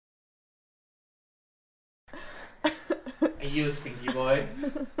you stinky boy.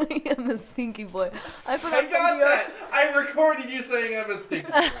 I am a stinky boy. I I got that. I recorded you saying I'm a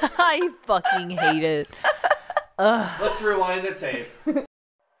stinky boy. I fucking hate it. Let's rewind the tape.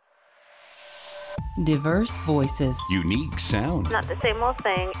 Diverse voices. Unique sound. Not the same old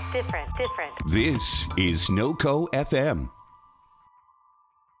thing. Different. This is NoCo FM.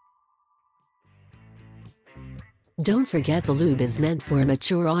 Don't forget the lube is meant for a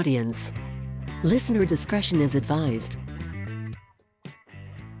mature audience. Listener discretion is advised.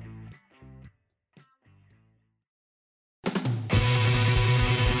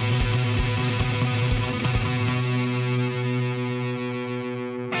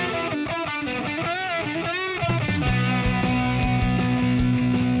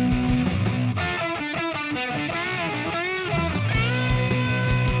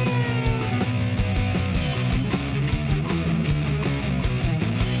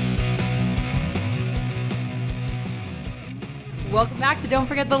 Welcome back to Don't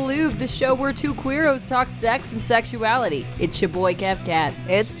Forget the Lube, the show where two queeros talk sex and sexuality. It's your boy Kev Cat.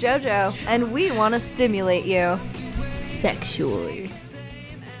 It's JoJo, and we want to stimulate you. Sexually.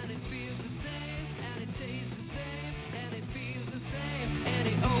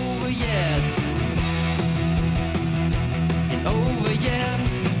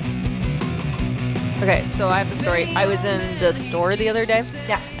 Okay, so I have the story. I was in the store the other day.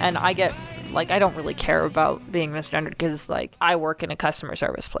 Yeah. And I don't really care about being misgendered because, like, I work in a customer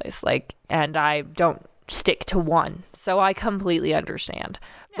service place, like, and I don't stick to one. So I completely understand.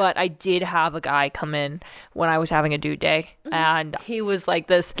 Yeah. But I did have a guy come in when I was having a dude day, and he was like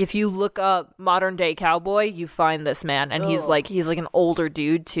this. If you look up modern day cowboy, you find this man, and he's like an older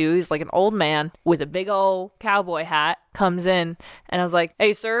dude too. He's like an old man with a big old cowboy hat. Comes in, and I was like,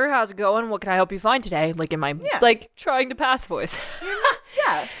 "Hey, sir, how's it going? What can I help you find today?" Like in my like trying to pass voice.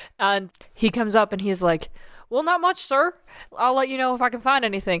 Yeah. And he comes up and he's like, "Well, not much, sir. I'll let you know if I can find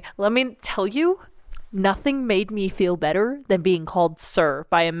anything." Let me tell you, nothing made me feel better than being called sir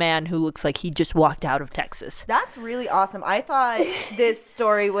by a man who looks like he just walked out of Texas. That's really awesome. I thought this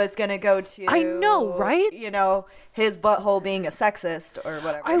story was going to go to... I know, right? You know, his butthole being a sexist or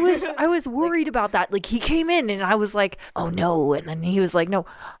whatever. I was worried about that. Like, he came in and I was like, "Oh, no." And then he was like, "No.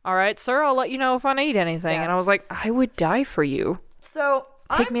 All right, sir, I'll let you know if I need anything." Yeah. And I was like, I would die for you. So...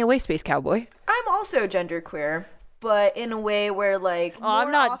 Take me away, Space Cowboy. I'm also genderqueer, but in a way where, like... Oh, I'm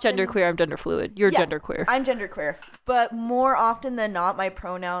not genderqueer, I'm gender fluid. You're genderqueer. I'm genderqueer. But more often than not, my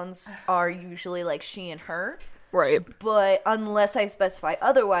pronouns are usually, like, she and her. Right. But unless I specify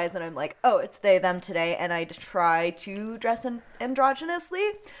otherwise, and I'm like, oh, it's they, them today, and I try to dress androgynously,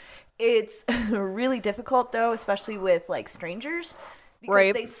 it's really difficult, though, especially with, like, strangers.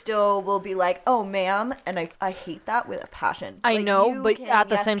 Because they still will be like, "Oh, ma'am," and I hate that with a passion. I like, know, but at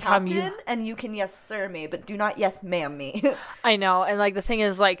the yes, same time, captain, and you can yes sir me, but do not yes ma'am me. I know, and like the thing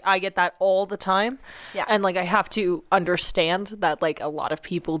is, like, I get that all the time. Yeah. And like I have to understand that like a lot of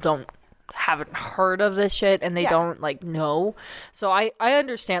people haven't heard of this shit and they don't like know. So I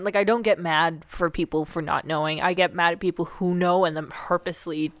understand. Like, I don't get mad for people for not knowing. I get mad at people who know and then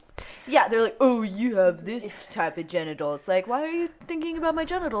purposely. Yeah, they're like, "Oh, you have this type of genitals." Like, why are you thinking about my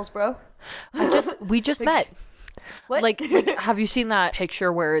genitals, bro? We just met. What? Like, have you seen that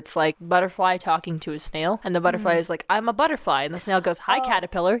picture where it's like butterfly talking to a snail, and the butterfly is like, "I'm a butterfly," and the snail goes, "Hi,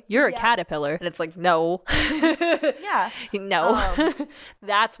 caterpillar, you're a caterpillar," and it's like, no. Yeah. No.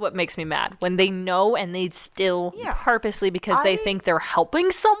 That's what makes me mad, when they know and they still purposely, because they think they're helping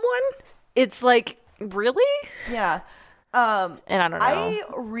someone. It's like, really? Yeah. And I don't know. I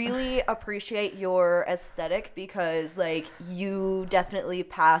really appreciate your aesthetic because, like, you definitely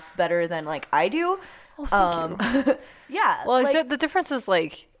pass better than, like, I do. Oh, thank you. Yeah. Well, like, the difference is,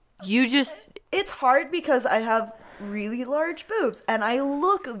 like, you just... It's hard because I have really large boobs and I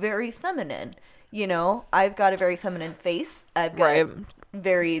look very feminine. You know, I've got a very feminine face. I've got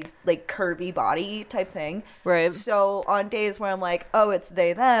very, like, curvy body type thing. Right. So on days where I'm like, oh, it's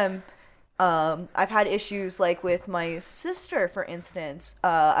they, them... I've had issues like with my sister, for instance.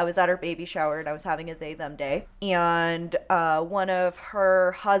 I was at her baby shower and I was having a they them day, and one of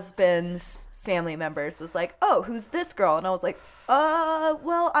her husband's family members was like, "Oh, who's this girl?" And I was like,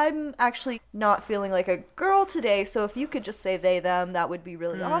 well, I'm actually not feeling like a girl today, so if you could just say they them, that would be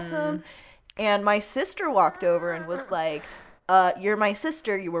really awesome." And my sister walked over and was like, "You're my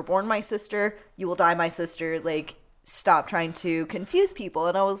sister, you were born my sister, you will die my sister, like, stop trying to confuse people."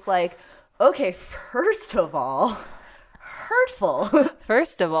 And I was like, okay, first of all, hurtful.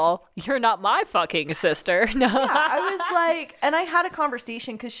 First of all, you're not my fucking sister. No. Yeah, I was like, and I had a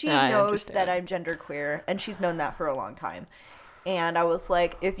conversation because she knows understand. that I'm genderqueer, and she's known that for a long time. And I was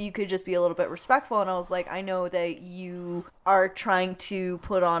like, if you could just be a little bit respectful. And I was like, I know that you are trying to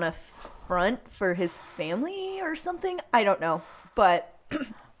put on a front for his family or something. I don't know. But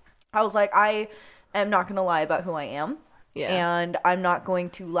I was like, I am not going to lie about who I am. Yeah. And I'm not going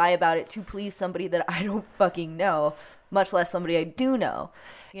to lie about it to please somebody that I don't fucking know, much less somebody I do know.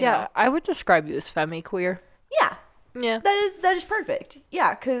 You know? I would describe you as femi-queer. Yeah. Yeah. That is perfect.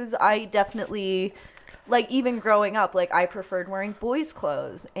 Yeah, because I definitely, like, even growing up, like, I preferred wearing boys'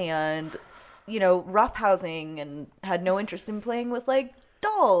 clothes and, you know, roughhousing, and had no interest in playing with, like,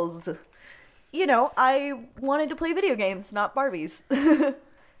 dolls. You know, I wanted to play video games, not Barbies.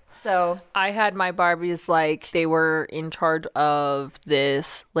 So I had my Barbies, like, they were in charge of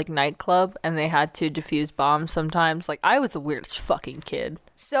this, like, nightclub, and they had to defuse bombs sometimes. Like, I was the weirdest fucking kid.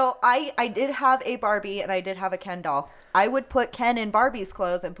 So I did have a Barbie and I did have a Ken doll. I would put Ken in Barbie's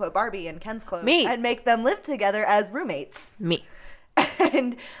clothes and put Barbie in Ken's clothes. Me. And make them live together as roommates. Me.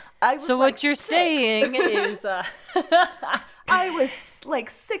 And I was So like what you're 6. saying is, I was like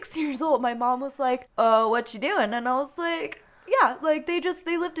 6 years old. My mom was like, "Oh, what you doing?" And I was like, "Yeah, like they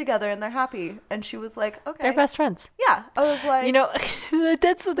live together and they're happy." And she was like, "Okay." they're best friends. Yeah. I was like, You know,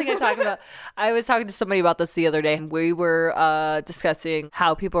 that's something I talk about. I was talking to somebody about this the other day, and we were discussing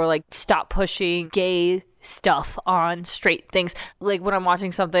how people are like, stop pushing gay stuff on straight things. Like, when I'm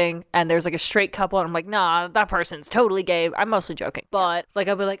watching something and there's like a straight couple, and I'm like, nah, that person's totally gay. I'm mostly joking. But like,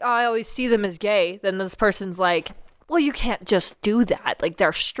 I'll be like, oh, I always see them as gay. Then this person's like, well, you can't just do that. Like,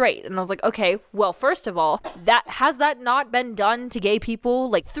 they're straight. And I was like, okay, well, first of all, has that not been done to gay people,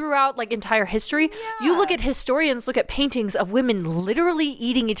 like, throughout, like, entire history? Yeah. You look at historians, look at paintings of women literally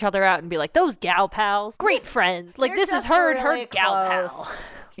eating each other out and be like, those gal pals, great friends. Like, this is her and her really gal close. pal.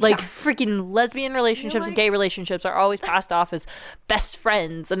 Like, freaking lesbian relationships and gay relationships are always passed off as best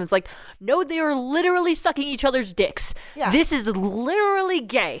friends. And it's like, no, they are literally sucking each other's dicks. Yeah. This is literally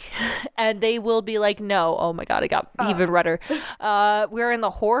gay. And they will be like, no. Oh my God, it got even redder. We're in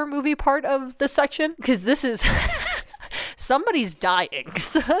the horror movie part of the section, because this is... somebody's dying.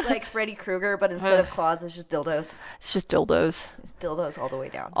 like Freddy Krueger, but instead of claws, it's just dildos. It's just dildos. It's dildos all the way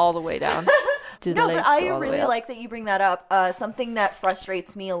down. All the way down. No, but I really like that you bring that up. Something that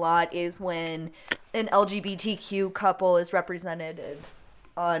frustrates me a lot is when an LGBTQ couple is represented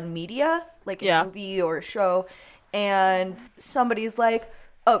on media, like a movie or a show, and somebody's like,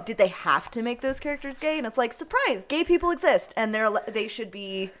 oh, did they have to make those characters gay? And it's like, surprise, gay people exist, and they should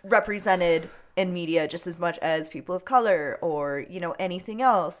be represented in media just as much as people of color or, you know, anything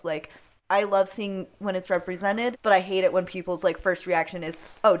else. Like, I love seeing when it's represented, but I hate it when people's, like, first reaction is,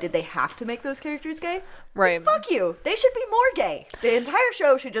 oh, did they have to make those characters gay? Right. Well, fuck you. They should be more gay. The entire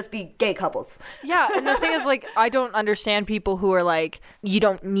show should just be gay couples. Yeah, and the thing is, like, I don't understand people who are like, you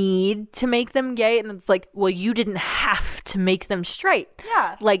don't need to make them gay, and it's like, well, you didn't have to make them straight.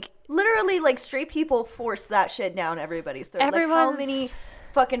 Yeah. Like, literally, like, straight people force that shit down everybody's throat. Like, how many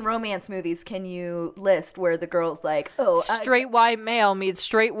fucking romance movies can you list where the girl's like, oh, straight white male meets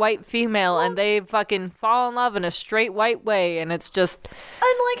straight white female, and they fucking fall in love in a straight white way, and it's just,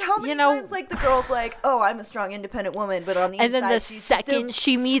 and like, how many times, like, the girl's like, oh, I'm a strong independent woman, but on the and inside, then the she's second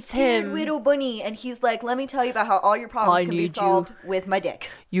she meets him, widow bunny, and he's like, let me tell you about how all your problems can be solved with my dick.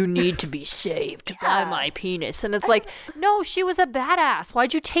 You need to be saved by my penis. And it's like, no, she was a badass.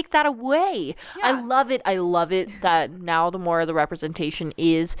 Why'd you take that away? Yeah. I love it that now the more the representation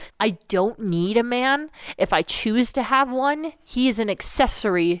is, I don't need a man. If I choose to have one, he is an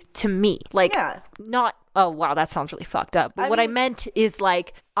accessory to me. Like, not, oh, wow, that sounds really fucked up. But I meant is,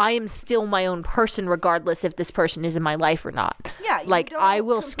 like, I am still my own person regardless if this person is in my life or not. Yeah, like, I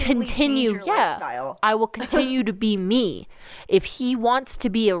will continue, I will continue to be me. If he wants to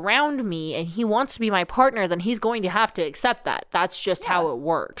be around me and he wants to be my partner, then he's going to have to accept that. That's just how it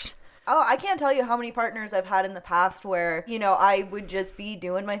works. Oh, I can't tell you how many partners I've had in the past where, you know, I would just be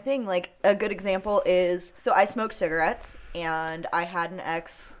doing my thing. Like, a good example is, so I smoke cigarettes, and I had an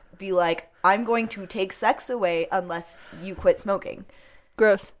ex be like, I'm going to take sex away unless you quit smoking.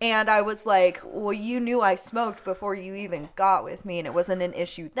 Gross. And I was like, well, you knew I smoked before you even got with me, and it wasn't an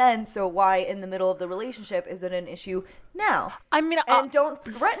issue then, so why in the middle of the relationship is it an issue now? I mean, and don't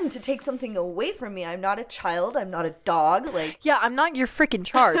threaten to take something away from me. I'm not a child. I'm not a dog. Like, yeah, I'm not your freaking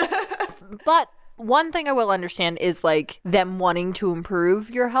charge. But one thing I will understand is, like, them wanting to improve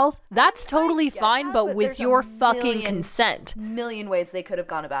your health. That's totally fine, but with your fucking consent. Million ways they could have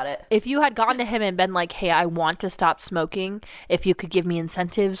gone about it. If you had gone to him and been like, hey, I want to stop smoking, if you could give me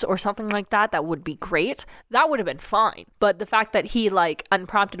incentives or something like that, that would be great. That would have been fine. But the fact that he, like,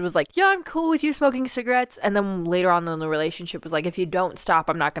 unprompted was like, yeah, I'm cool with you smoking cigarettes, and then later on in the relationship was like, if you don't stop,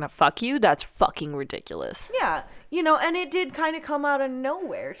 I'm not gonna fuck you, that's fucking ridiculous. Yeah. You know, and it did kind of come out of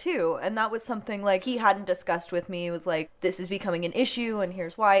nowhere too. And that was something like he hadn't discussed with me. It was like, this is becoming an issue and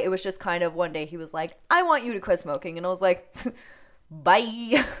here's why. It was just kind of one day he was like, I want you to quit smoking. And I was like,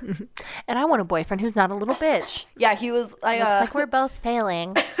 bye. And I want a boyfriend who's not a little bitch. Yeah, he was. Looks like we're both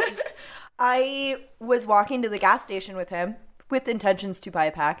failing. I was walking to the gas station with him with intentions to buy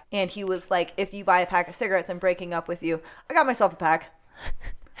a pack. And he was like, if you buy a pack of cigarettes, I'm breaking up with you. I got myself a pack.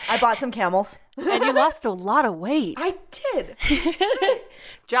 I bought some Camels. And you lost a lot of weight. I did.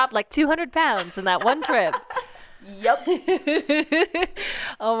 Dropped like 200 pounds in that one trip. Yep.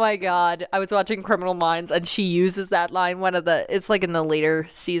 Oh my God. I was watching Criminal Minds and she uses that line. It's like in the later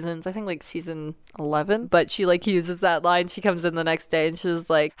seasons, I think like season 11, but she like uses that line. She comes in the next day and she was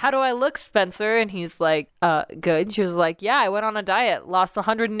like, how do I look, Spencer? And he's like, good. She was like, yeah, I went on a diet, lost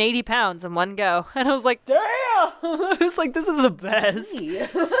 180 pounds in one go. And I was like, damn. I was like, this is the best.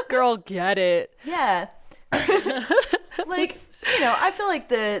 Girl, get it. Yeah. Like, you know, I feel like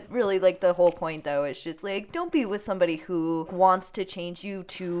the whole point though is just like, don't be with somebody who wants to change you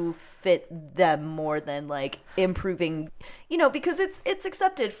to fit them more than like improving, you know, because it's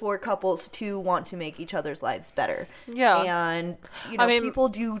accepted for couples to want to make each other's lives better. Yeah. And, you know, people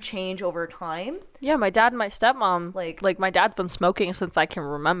do change over time. Yeah, my dad and my stepmom, like my dad's been smoking since I can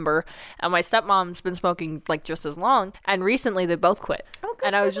remember, and my stepmom's been smoking like just as long, and recently they both quit. Oh, good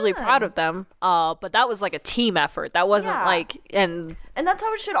and I for was really them. proud of them. But that was like a team effort. That wasn't Yeah. like, and that's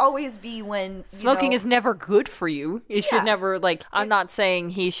how it should always be when smoking is never good for you. It should never, like, I'm not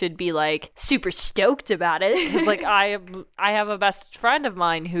saying he should be like super stoked about it, 'cause, like I have a best friend of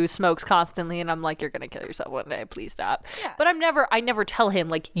mine who smokes constantly, and I'm like, you're gonna kill yourself one day, please stop. Yeah. But I never tell him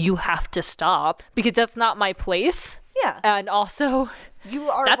like you have to stop, because that's not my place. Yeah. And also, you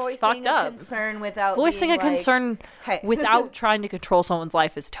are that's voicing fucked a up. concern without Voicing being a like, concern hey. without trying to control someone's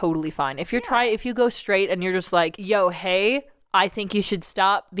life is totally fine. If if you go straight and you're just like, yo, hey, I think you should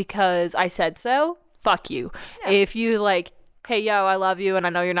stop because I said so, fuck you. Yeah. If you like, hey, yo, I love you and I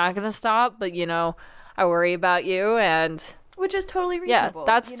know you're not gonna stop, but you know, I worry about you, and which is totally yeah, reasonable.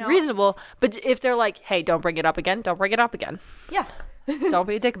 that's you know? reasonable. But if they're like, hey, don't bring it up again, don't bring it up again. Yeah. Don't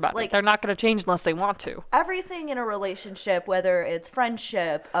be a dick about Like- it. They're not gonna change unless they want to. Everything in a relationship, whether it's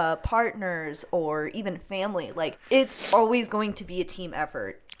friendship, partners, or even family, like it's always going to be a team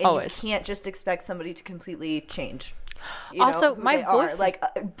effort. And Always. you can't just expect somebody to completely change. You Also, know, who my they are. voice is- like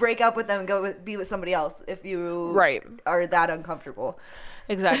break up with them and be with somebody else if you Right. are that uncomfortable.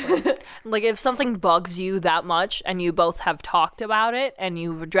 Exactly. Like if something bugs you that much and you both have talked about it and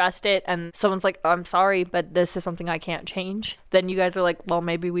you've addressed it and someone's like, I'm sorry, but this is something I can't change, then you guys are like, well,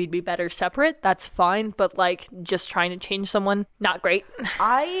 maybe we'd be better separate. That's fine. But like just trying to change someone, not great.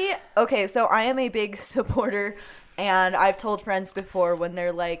 So I am a big supporter, and I've told friends before when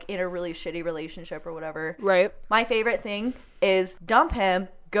they're like in a really shitty relationship or whatever. Right. My favorite thing is dump him,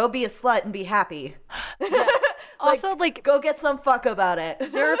 go be a slut and be happy. Also, like, Go get some fuck about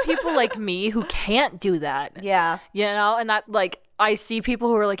it. there are people like me who can't do that. Yeah. You know, and that, like, I see people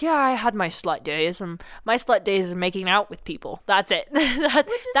who are like, yeah, I had my slut days, and my slut days is making out with people. That's it.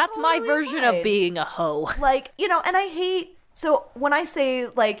 That's my totally version fine. of being a hoe. Like, you know, and I hate. So when I say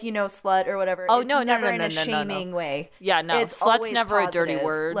like, you know, slut or whatever, Oh, it's no, never in no, a no, no. shaming way. Yeah, no, It's slut's always never a dirty positive.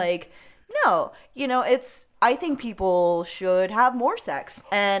 word. Like, no, you know, I think people should have more sex,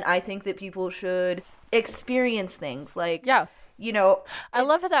 and I think that people should experience things like, Yeah. you know, I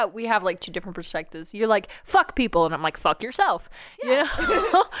love that we have like two different perspectives. You're like, fuck people, and I'm like, fuck yourself. You know?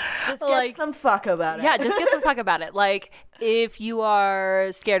 just get Like, some fuck about it. yeah, just get some fuck about it. Like, if you are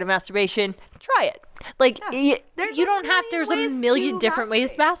scared of masturbation, try it. Like, There's you a don't have, million there's a ways million to different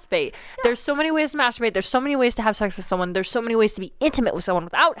ways to masturbate. There's so many ways to masturbate. There's so many ways to have sex with someone. There's so many ways to be intimate with someone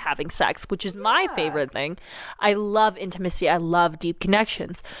without having sex, which is my favorite thing. I love intimacy. I love deep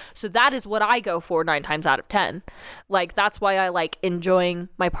connections. So that is what I go for 9 times out of 10. Like, that's why I like enjoying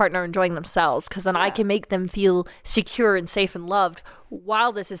my partner enjoying themselves, because then I can make them feel secure and safe and loved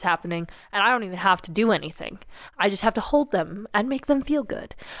while this is happening, and I don't even have to do anything. I just have to hold them and make them feel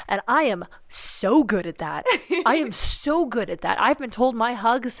good. And I am so good at that. I am so good at that. I've been told my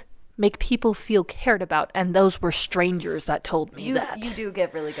hugs make people feel cared about, and those were strangers that told me that. You do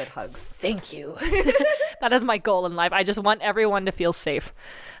get really good hugs. Thank you. That is my goal in life. I just want everyone to feel safe.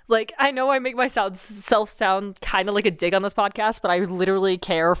 Like, I know I make myself sound kind of like a dig on this podcast, but I literally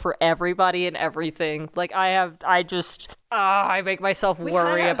care for everybody and everything. Like, I make myself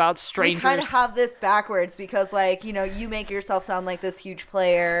worry about strangers. We kind of have this backwards because, like, you know, you make yourself sound like this huge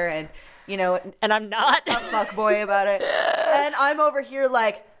player, and you know, and I'm not. a fuckboy about it, and I'm over here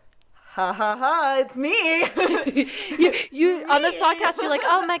like, ha ha ha, it's me. You on this podcast, you're like,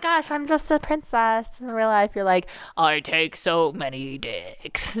 oh my gosh, I'm just a princess. In real life, you're like, I take so many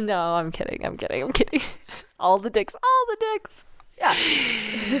dicks. No, I'm kidding. All the dicks. Yeah.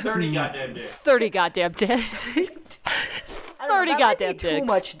 30 goddamn dicks. 30 goddamn dicks. I don't know, 30 that might goddamn be too dicks.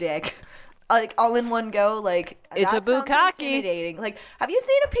 much dick. Like all in one go, like It's that a sounds bukkake. intimidating. Like, have you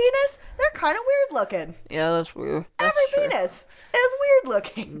seen a penis? They're kind of weird looking. Yeah, that's weird. Every penis is weird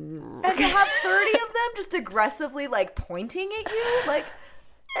looking, and to have 30 of them just aggressively like pointing at you, like.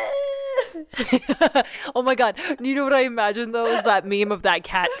 Oh my god. You know what I imagine though is that meme of that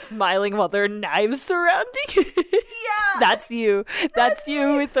cat smiling while there are knives surrounding. Yeah. That's you. That's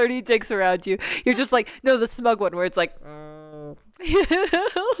you with 30 dicks around you. You're just like, no, the smug one where it's like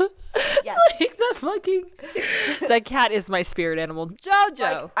Yes. like the fucking that cat is my spirit animal.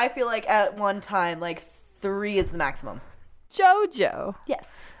 Jojo. Like, I feel like at one time, like 3 is the maximum. Jojo.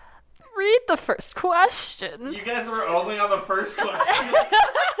 Yes. Read the first question. You guys were only on the first question.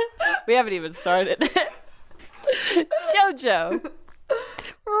 We haven't even started. Jojo.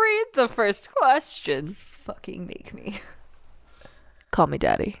 Read the first question. Fucking make me. Call me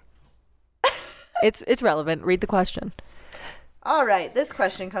daddy. It's relevant. Read the question. All right, this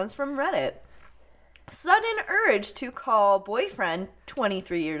question comes from Reddit. Sudden urge to call boyfriend,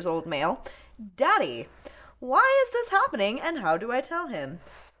 23 years old male, daddy. Why is this happening and how do I tell him?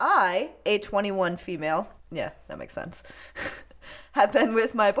 I, a 21 female, yeah, that makes sense, have been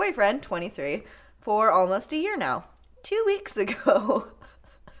with my boyfriend, 23, for almost a year now. 2 weeks ago.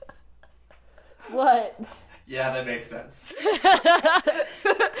 What? Yeah, that makes sense.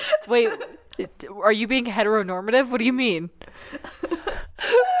 Wait, are you being heteronormative? What do you mean?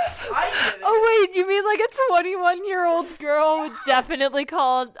 I get it. Oh wait, you mean like a 21-year-old girl would definitely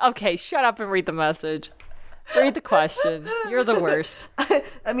call? Okay, shut up and read the message. Read the question. You're the worst.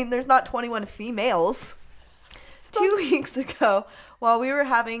 I mean, there's not 21 females. 2 weeks ago, while we were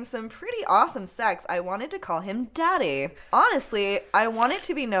having some pretty awesome sex, I wanted to call him daddy. Honestly, I want it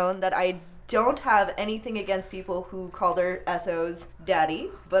to be known that I don't have anything against people who call their SOs daddy,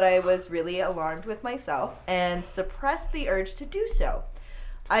 but I was really alarmed with myself and suppressed the urge to do so.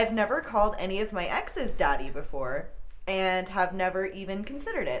 I've never called any of my exes daddy before and have never even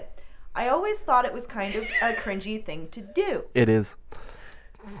considered it. I always thought it was kind of a cringy thing to do. It is.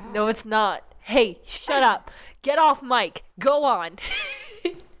 No, it's not. Hey, shut up. Get off mic. Go on.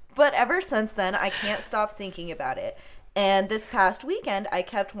 But ever since then, I can't stop thinking about it. And this past weekend, I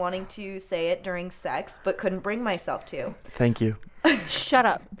kept wanting to say it during sex, but couldn't bring myself to. Thank you. Shut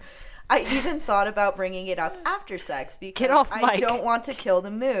up. I even thought about bringing it up after sex because Get off I mic. don't want to kill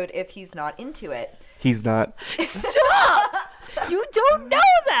the mood if he's not into it. He's not. Stop! You don't know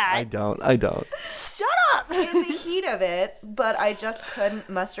that. I don't. Shut up. In the heat of it, but I just couldn't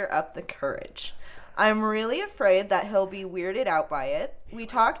muster up the courage. I'm really afraid that he'll be weirded out by it. We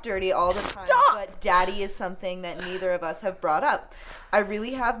talk dirty all the time, Stop! but daddy is something that neither of us have brought up. I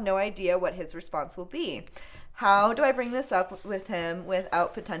really have no idea what his response will be. How do I bring this up with him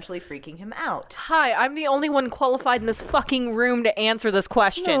without potentially freaking him out? Hi, I'm the only one qualified in this fucking room to answer this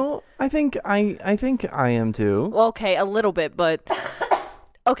question. No, I think I am too. Well, okay, a little bit, but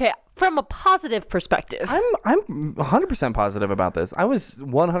okay, from a positive perspective. I'm 100% positive about this. I was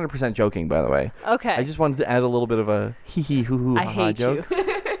 100% joking, by the way. Okay. I just wanted to add a little bit of a hee hee hoo hoo I ha ha hate joke.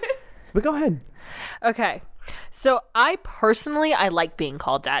 you. But go ahead. Okay. So I personally, I like being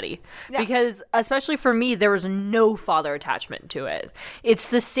called daddy because especially for me, there was no father attachment to it. It's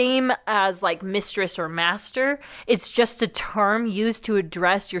the same as like mistress or master. It's just a term used to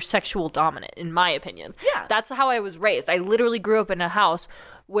address your sexual dominant, in my opinion. Yeah. That's how I was raised. I literally grew up in a house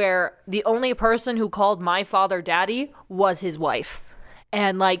where the only person who called my father daddy was his wife.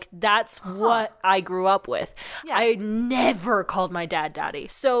 And, like, that's what I grew up with. Yeah. I never called my dad daddy.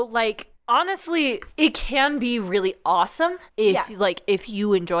 So, like, honestly, it can be really awesome if, if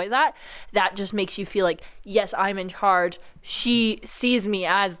you enjoy that. That just makes you feel like, yes, I'm in charge. She sees me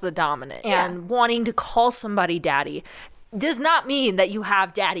as the dominant. And wanting to call somebody daddy does not mean that you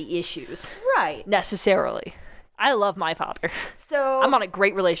have daddy issues. Right. Necessarily. I love my father. So I'm on a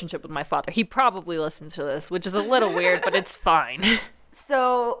great relationship with my father. He probably listens to this, which is a little weird, but it's fine.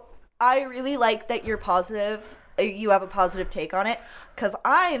 So I really like that you're positive. You have a positive take on it, because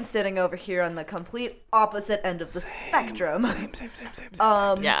I am sitting over here on the complete opposite end of the spectrum. Same.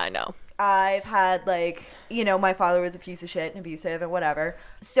 Yeah, I know. I've had, like, you know, my father was a piece of shit and abusive and whatever.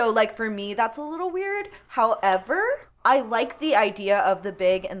 So, like, for me, that's a little weird. However, I like the idea of the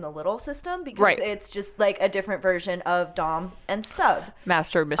big and the little system because Right. it's just like a different version of dom and sub.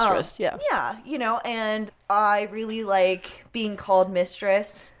 Master, mistress, yeah. Yeah, and I really like being called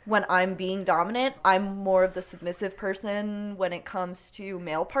mistress when I'm being dominant. I'm more of the submissive person when it comes to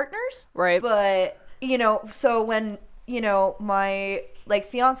male partners. Right. But, so when, my, like,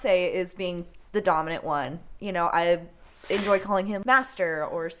 fiance is being the dominant one, I enjoy calling him master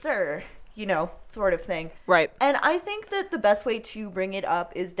or sir, sort of thing. Right. And I think that the best way to bring it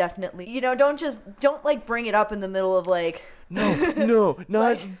up is definitely, don't like bring it up in the middle of like, No,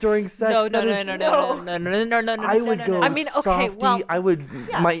 not during sex. No. I would go I mean, okay, softy. well- I would,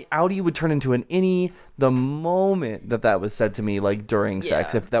 my outie would turn into an innie the moment that was said to me, like during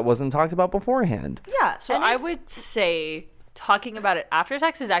sex, Yeah. if that wasn't talked about beforehand. yeah. So and I it's- would say talking about it after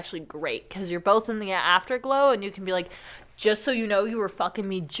sex is actually great because you're both in the afterglow and you can be like, just so you know, you were fucking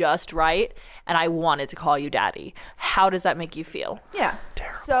me just right and I wanted to call you daddy. How does that make you feel? Yeah.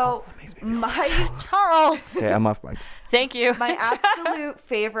 So Charles! Okay, I'm off mic. Thank you. my absolute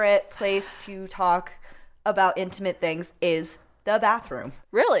favorite place to talk about intimate things is the bathroom.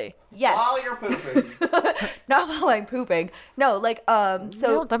 Really? Yes. While you're pooping. Not while I'm pooping. No, like so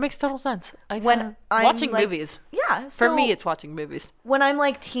No, that makes total sense. when I'm watching like, movies. Yeah. For So me, it's watching movies. when I'm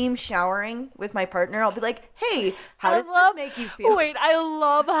like team showering with my partner, I'll be like, "Hey, how does this make you feel?" Wait, I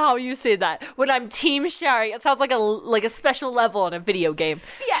love how you say that. When I'm team showering, it sounds like a special level in a video game.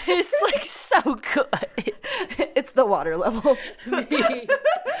 Yeah. It's like so good. It's the water level.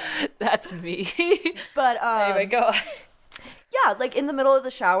 That's me. But Anyway, go on. yeah, like in the middle of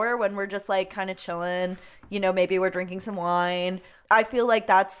the shower when we're just like kind of chilling, maybe we're drinking some wine. I feel like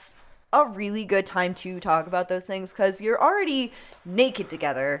that's a really good time to talk about those things because you're already naked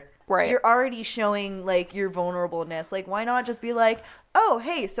together. Right. You're already showing like your vulnerableness. Like, why not just be like, oh,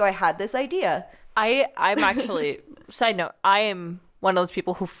 hey, so I had this idea. I'm actually, side note, I am one of those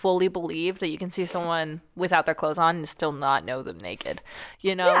people who fully believe that you can see someone without their clothes on and still not know them naked.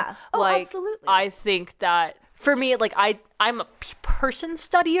 Yeah. Oh, like, absolutely. I think that for me, like I'm a person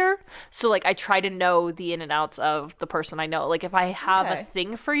studier, so like I try to know the in and outs of the person I know. Like if I have Okay. a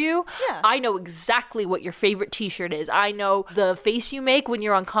thing for you, Yeah. I know exactly what your favorite t-shirt is. I know the face you make when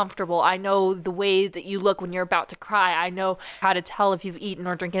you're uncomfortable. I know the way that you look when you're about to cry. I know how to tell if you've eaten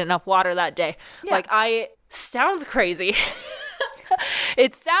or drinking enough water that day. Yeah. Like sounds crazy.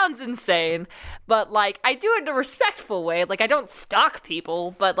 It sounds insane, but like I do it in a respectful way. Like I don't stalk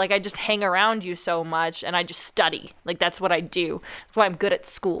people, but like I just hang around you so much and I just study. Like that's what I do. That's why I'm good at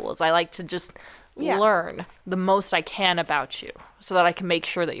school. Is I like to just learn the most I can about you so that I can make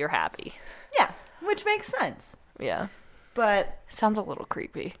sure that you're happy. Yeah, which makes sense. Yeah. But, It sounds a little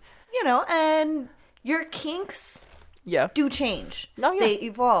creepy. and your kinks Yeah. do change. No, yeah. They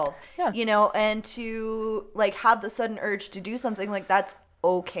evolve. Yeah. And to like have the sudden urge to do something like that's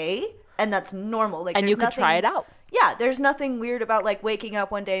okay and that's normal. Like And there's you could try it nothing- out. Yeah, there's nothing weird about like waking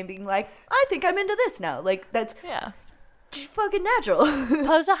up one day and being like, I think I'm into this now. Like that's Yeah. just fucking natural.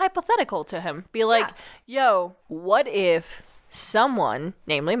 Pose a hypothetical to him. Be like, yo, what if someone,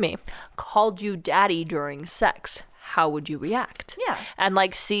 namely me, called you daddy during sex? How would you react? Yeah. And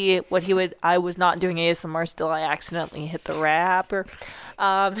like see what he would. I was not doing ASMR still. I accidentally hit the wrapper.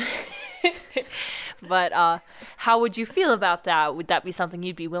 But how would you feel about that? Would that be something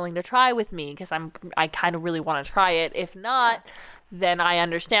you'd be willing to try with me? Because I kind of really want to try it. If not, then I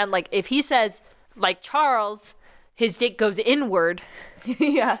understand. Like if he says, like Charles, his dick goes inward,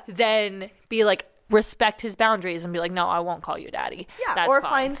 Yeah. then be like, respect his boundaries and be like, no, I won't call you daddy. Yeah. That's or fine.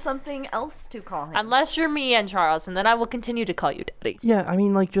 find something else to call him. Unless you're me and Charles, and then I will continue to call you daddy. Yeah, I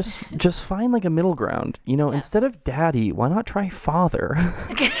mean, like, just find, like, a middle ground. Instead of daddy, why not try father?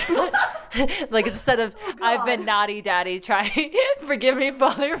 Like instead of I've been naughty daddy, try forgive me,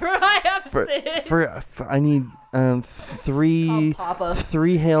 Father, for I have sinned. I need three Call Papa.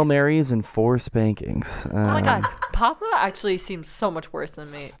 3 Hail Marys and 4 spankings. Oh my god, Papa actually seems so much worse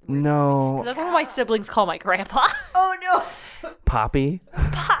than me. No. That's what my siblings call my grandpa. Oh no. Poppy?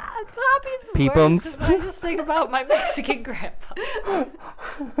 Poppy's Peepums? worse 'cause I just think about my Mexican grandpa.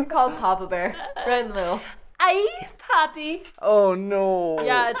 Called Papa Bear. Right in the middle. Aye, Poppy. Oh, no.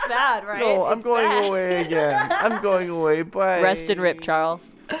 Yeah, it's bad, right? No, I'm It's going bad. away again. I'm going away. Bye. Rest and rip, Charles.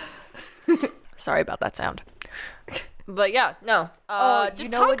 Sorry about that sound. But yeah, no. you Just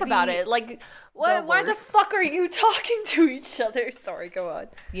know talk what'd about be it. Like, what? Why the worst? fuck are you talking to each other? Sorry, go on.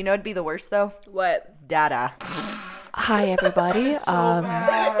 You know it'd be the worst though? What? Dada. Hi, everybody.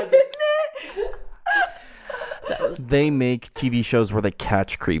 They make TV shows where they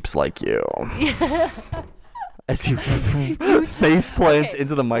catch creeps like you. as you face plants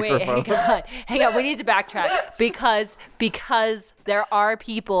into the microphone. Wait, hang on. We need to backtrack because there are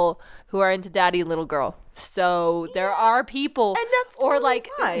people who are into daddy little girl. So there are people, And that's or totally like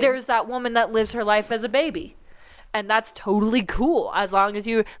fine. there's that woman that lives her life as a baby. And that's totally cool as long as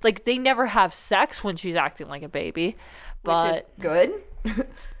you like they never have sex when she's acting like a baby. But Which is good.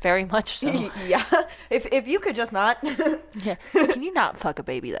 very much so. Yeah. If you could just not. Yeah. Can you not fuck a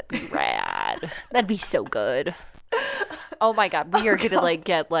baby? That'd be rad. That'd be so good. Oh my god, we are gonna like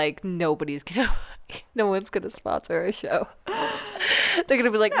get like no one's gonna sponsor our show. They're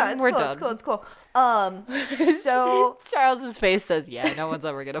gonna be like, Yeah, we're cool, done. It's cool. So Charles's face says, yeah, no one's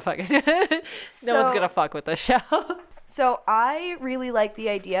ever gonna fucking no one's gonna fuck with the show. so I really like the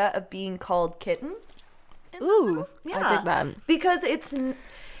idea of being called kitten. Ooh, Yeah. I dig that. Because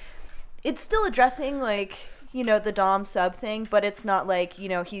it's still addressing like, you know, the dom sub thing, but it's not like, you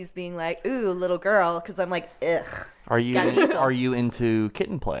know, he's being like, ooh, little girl, because I'm like, ugh. Are you Gatito. are you into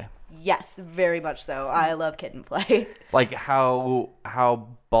kitten play? Yes, very much so. I love kitten play. Like how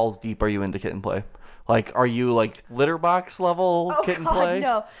balls deep are you into kitten play? Like, are you like litter box level kitten play?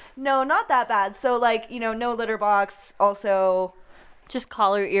 no, not that bad. So like, you know, no litter box. Also, Just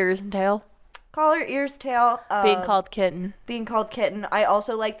collar, ears, and tail. collar, ears, tail. Being called kitten. Being called kitten. I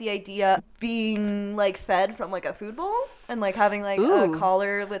also like the idea of being like fed from like a food bowl and like having like Ooh. a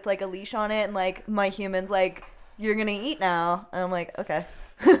collar with like a leash on it, and like my human's like, you're gonna eat now, and I'm like, okay.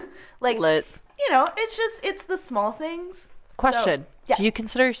 Like, Lit. you know, it's the small things. Question. yeah. Do you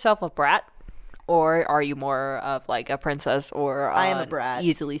consider yourself a brat? Or are you more of like a princess or I am a an brat.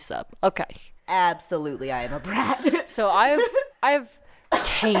 easily sub? Okay. Absolutely, I am a brat. So I've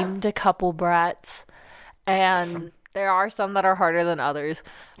tamed a couple brats, and there are some that are harder than others.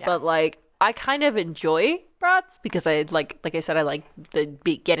 But like I kind of enjoy brats because I like I said, I like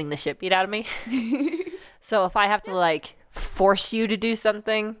getting the shit beat out of me. So if I have to like force you to do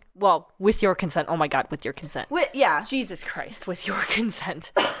something, well, with your consent. Oh my god, with your consent. Yeah. Jesus Christ, with your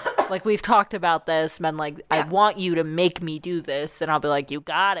consent. Like we've talked about this, been like, I want you to make me do this, and I'll be like, you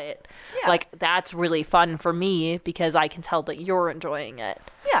got it. Yeah. Like that's really fun for me because I can tell that you're enjoying it.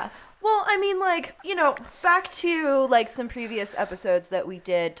 Yeah. Well, I mean, like, you know, back to like some previous episodes that we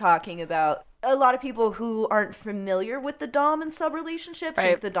did talking about a lot of people who aren't familiar with the dom and sub relationship think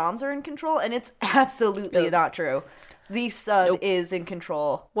Right. the doms are in control, and it's absolutely Nope. not true. The sub Nope. is in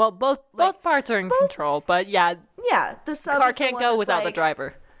control. Well, both parts are in control, but yeah, Yeah, the sub car is the can't one go that's without the like,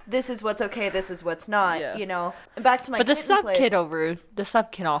 driver. This is what's okay, this is what's not, Yeah. you know. And back to my But the kitten sub play. the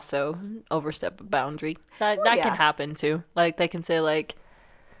sub can also overstep a boundary. That Well, can yeah. happen too. Like they can say like,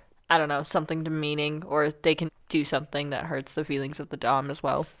 I don't know, something demeaning, or they can do something that hurts the feelings of the dom as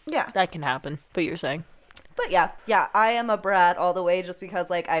well. Yeah. That can happen. But you're saying. But yeah, I am a brat all the way just because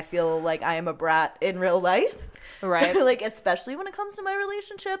like I feel like I am a brat in real life. Right. Like especially when it comes to my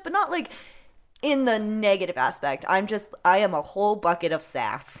relationship, but not like in the negative aspect. I am a whole bucket of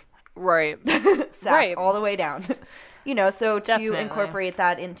sass. Right. Sass Right. all the way down. You know, so to Definitely. incorporate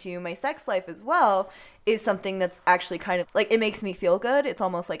that into my sex life as well is something that's actually kind of like, it makes me feel good. It's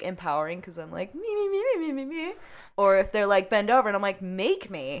almost like empowering because I'm like, me. Or if they're like, bend over and I'm like, make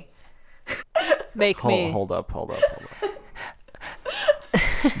me. Make me. Hold up.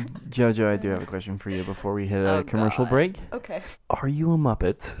 Jojo, I do have a question for you before we hit a Oh, commercial God. break. Okay. Are you a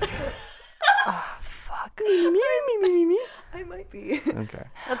Muppet? Fuck. I might be. Okay.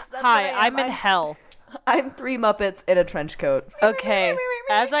 That's Hi, what I am. I'm in hell. I'm 3 Muppets in a trench coat. Okay.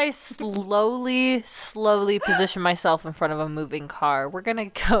 As I slowly position myself in front of a moving car, we're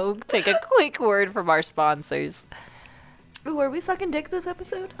gonna go take a quick word from our sponsors. Ooh, are we sucking dick this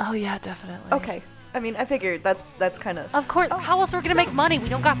episode? Oh yeah, definitely. Okay. I mean, I figured that's kind of. Of course. How else are we gonna make money? We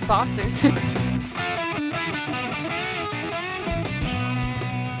don't got sponsors.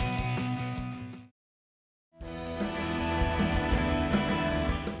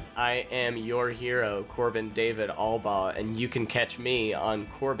 I am your hero, Corbin David Albaugh, and you can catch me on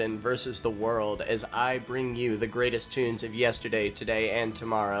Corbin vs. the World as I bring you the greatest tunes of yesterday, today, and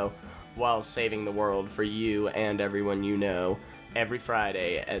tomorrow, while saving the world for you and everyone you know, every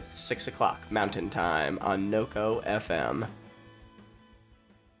Friday at 6 o'clock Mountain Time on NOCO FM.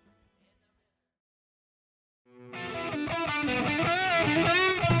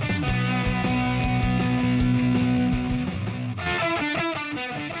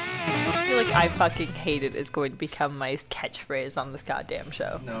 I feel like I fucking hate it is going to become my catchphrase on this goddamn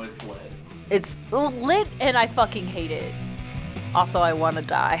show. No, it's lit. It's lit and I fucking hate it. Also, I want to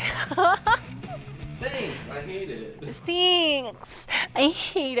die. Thanks, I hate it. Thanks. I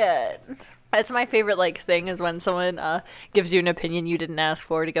hate it. That's my favorite thing is when someone gives you an opinion you didn't ask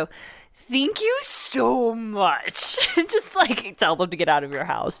for to go, thank you so much. Just tell them to get out of your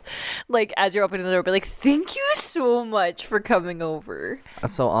house. As you're opening the door, be like, thank you so much for coming over.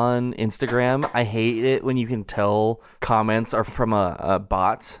 So on Instagram, I hate it when you can tell comments are from a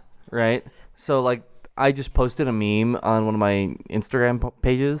bot, right? So I just posted a meme on one of my Instagram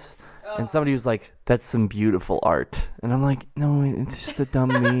pages, and somebody was like, that's some beautiful art. And I'm like, no, it's just a dumb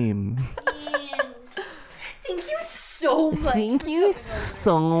meme. Thank you so much. Thank you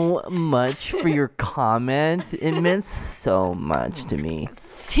so much for your comment. It meant so much to me.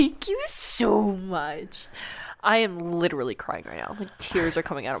 Thank you so much. I am literally crying right now. Tears are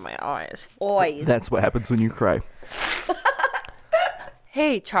coming out of my eyes. Oy. That's what happens when you cry.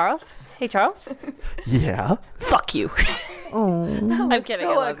 Hey, Charles. Hey, Charles. Yeah. Fuck you. Oh, I'm kidding.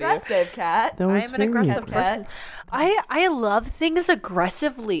 I So love aggressive, Kat. that was I am an very aggressive aggressive. person. I love things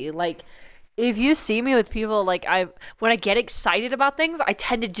aggressively. If you see me with people, when I get excited about things, I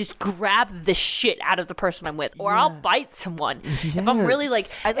tend to just grab the shit out of the person I'm with, or I'll bite someone. If I'm really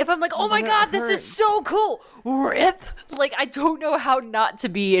if I'm oh my god, this is so cool, rip. I don't know how not to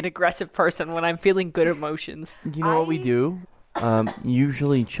be an aggressive person when I'm feeling good emotions. You know what we do?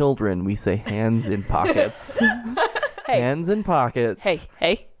 Usually children, we say hands in pockets. Hey. Hands in pockets.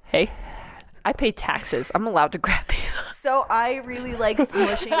 Hey. I pay taxes. I'm allowed to grab people. So I really like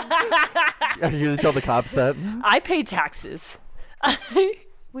smushing. Are you going to tell the cops that? I pay taxes.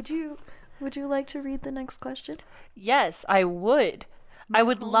 Would you like to read the next question? Yes, I would. I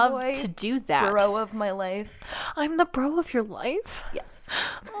would love boy, to do that. Bro of my life. I'm the bro of your life? Yes.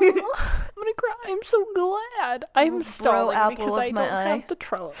 I'm gonna cry. I'm so glad. I'm stalling apple because of I my don't eye. have the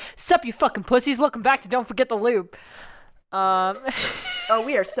trello. Sup, you fucking pussies. Welcome back to Don't Forget the Lube. Oh,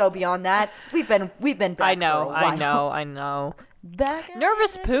 we are so beyond that. We've been back I for a while. I know. Back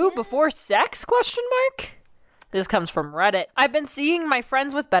Nervous poo before sex? ? This comes from Reddit. I've been seeing my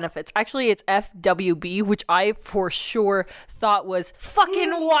friends with benefits. Actually, it's FWB, which I for sure thought was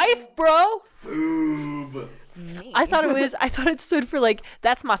fucking wife, bro. Boob. I thought it stood for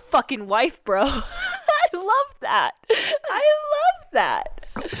that's my fucking wife, bro. I love that. I love that.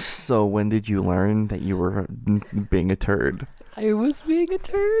 So when did you learn that you were being a turd? I was being a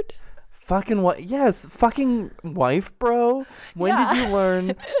turd. Fucking what? Yes, fucking wife, bro. When did you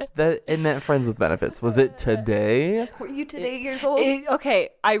learn that it meant friends with benefits? Was it today? Were you today years old? Okay,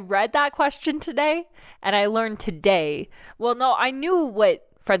 I read that question today, and I learned today. Well, no, I knew what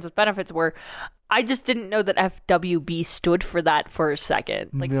friends with benefits were. I just didn't know that FWB stood for that for a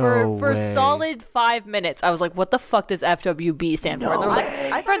second. For a solid 5 minutes, I was like, what the fuck does FWB stand for? And I was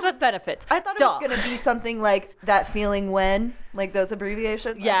like, friends with benefits. I thought it was going to be something like that feeling when, those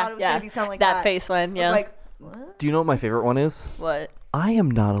abbreviations. Yeah, I thought it was going to be something like that face when, yeah. I was like, what? Do you know what my favorite one is? What? I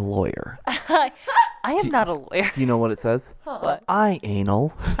am not a lawyer. I am not a lawyer. Do you know what it says? What? I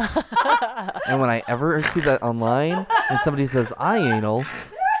anal. And when I ever see that online and somebody says I anal,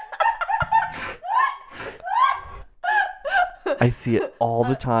 I see it all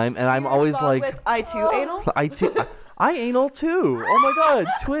the time, and I'm always like, with I too anal? I anal too. Oh my god,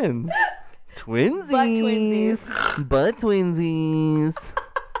 twins. Twinsies. Butt twinsies.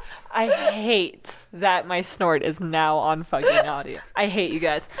 I hate that my snort is now on fucking audio. I hate you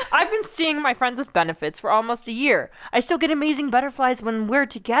guys. I've been seeing my friends with benefits for almost a year. I still get amazing butterflies when we're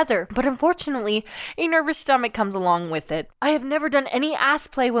together, but unfortunately, a nervous stomach comes along with it. I have never done any ass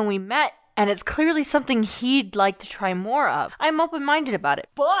play when we met, and it's clearly something he'd like to try more of. I'm open-minded about it,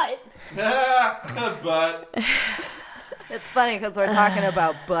 but... But. It's funny because we're talking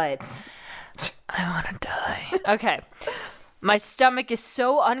about butts. I want to die. Okay. My stomach is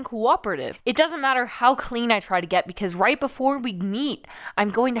so uncooperative. It doesn't matter how clean I try to get because right before we meet, I'm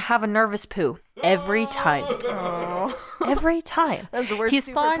going to have a nervous poo. Every time. Every time. That's the worst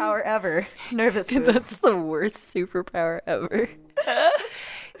superpower ever. Nervous poo. That's the worst superpower ever.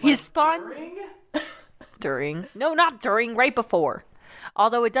 He spawned... During? No, not during. Right before.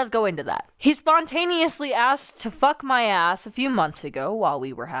 Although it does go into that. He spontaneously asked to fuck my ass a few months ago while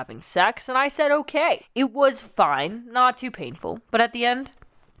we were having sex, and I said okay. It was fine, not too painful, but at the end,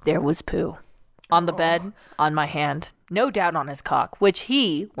 there was poo. On the bed, on my hand, no doubt on his cock, which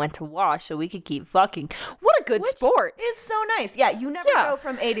he went to wash so we could keep fucking. What a good sport. It's so nice. Yeah, you never go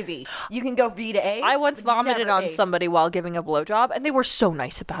from A to B. You can go V to A. I once vomited on somebody while giving a blowjob, and they were so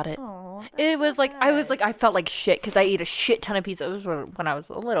nice about it. It was like, nice. I felt like shit because I ate a shit ton of pizza. It was when I was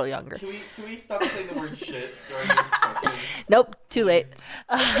a little younger. Can we stop saying the word shit during this question? Nope, too late.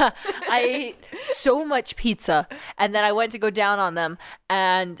 I ate so much pizza, and then I went to go down on them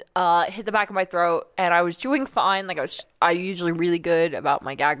and hit the back of my throat, and I was doing fine. Like I was I'm usually really good about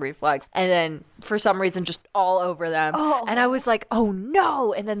my gag reflex, and then for some reason just all over them. And I was like, oh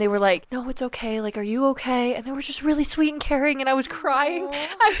no. And then they were like, no, it's okay. Like, are you okay? And they were just really sweet and caring, and I was crying.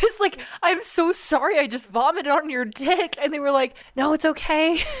 I was like, I'm so sorry. I just vomited on your dick. And they were like, no, it's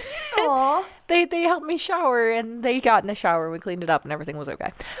okay. Aw. They helped me shower, and they got in the shower. We cleaned it up, and everything was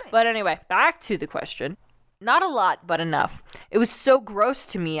okay. But anyway, back to the question. Not a lot, but enough. It was so gross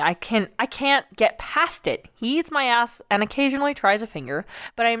to me, I can't get past it. He eats my ass and occasionally tries a finger,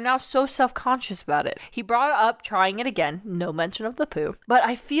 but I am now so self-conscious about it. He brought up trying it again, no mention of the poo, but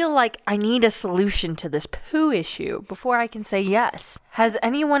I feel like I need a solution to this poo issue before I can say yes. Has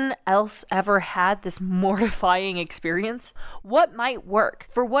anyone else ever had this mortifying experience? What might work?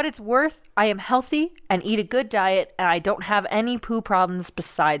 For what it's worth, I am healthy and eat a good diet, and I don't have any poo problems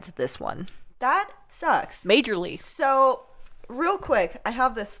besides this one. That sucks. Majorly. So, real quick, I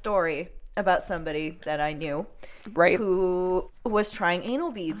have this story about somebody that I knew Right. who was trying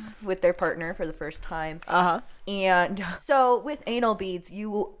anal beads with their partner for the first time. Uh-huh. And so with anal beads,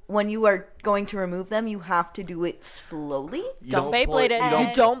 when you are going to remove them, you have to do it slowly. Don't Beyblade it.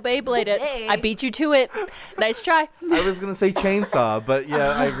 You don't Beyblade it. I beat you to it. Nice try. I was gonna say chainsaw, but yeah,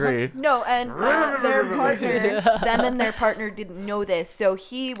 I agree. No, and their partner, them and their partner didn't know this, so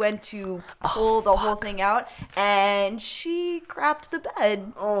he went to pull the whole thing out, and she crapped the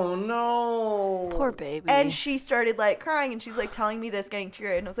bed. Oh no. Poor baby. And she started like crying, and she's like telling me this, getting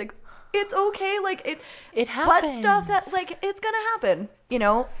teary-eyed, and I was like, it's okay, like it butt happens. stuff that like it's gonna happen. You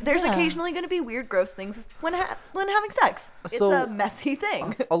know, there's Yeah. occasionally gonna be weird, gross things when having sex. It's So- a messy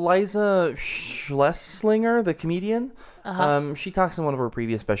thing. Eliza Schlesinger, the comedian, she talks in one of her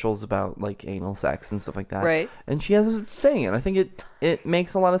previous specials about like anal sex and stuff like that. Right. And she has a saying, and I think it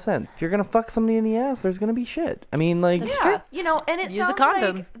makes a lot of sense. If you're gonna fuck somebody in the ass, there's gonna be shit. I mean, like, Yeah, you know, and it Use a sounds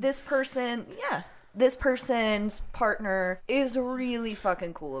condom. like this person's partner is really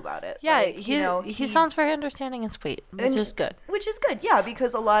fucking cool about it. Yeah, Like, he, you know, he sounds very understanding and sweet, which is good. Which is good, yeah,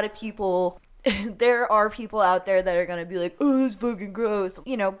 because a lot of people, there are people out there that are gonna be like, oh, that's fucking gross.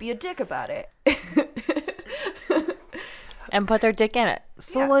 You know, be a dick about it. And put their dick in it.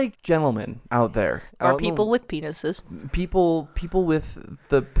 so like gentlemen out there, Or out in the- people with penises. people with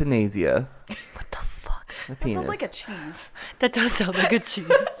the panasia. What the fuck? The That penis. sounds like a cheese. That does sound like a cheese.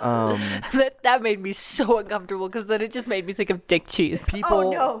 that made me so uncomfortable because then it just made me think of dick cheese. people,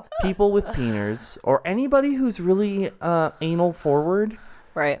 Oh, no. people with peeners, or anybody who's really anal forward.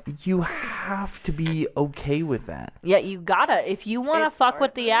 Right. You have to be okay with that. Yeah, you gotta. If you want to It's fuck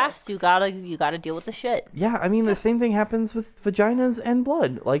with part the of ass, this. you gotta deal with the shit. Yeah, I mean the same thing happens with vaginas and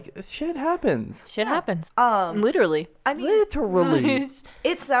blood. Like shit happens. Shit happens. Literally. I mean, Literally.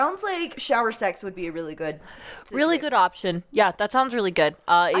 it sounds like shower sex would be a really good Really good option. Yeah, that sounds really good.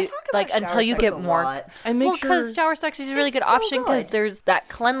 I It- talk about like shower until you sex get a more. lot. And make Well, because sure shower sex is a really It's good so option because good. there's that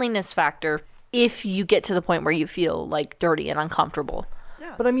cleanliness factor. If you get to the point where you feel like dirty and uncomfortable.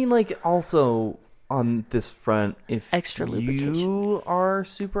 But I mean, like, also on this front, if Extra lubrication. you are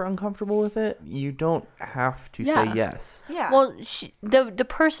super uncomfortable with it, you don't have to Yeah. say yes. Yeah. Well, the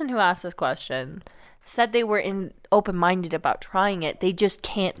person who asked this question said they were open-minded about trying it. They just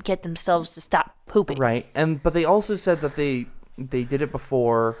can't get themselves to stop pooping. Right. But they also said that they did it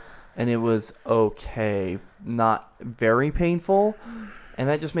before and it was okay, not very painful. And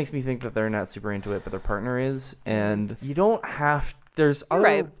that just makes me think that they're not super into it, but their partner is. And you don't have. There's other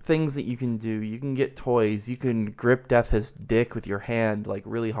Right. things that you can do. You can get toys. You can grip Death's dick with your hand like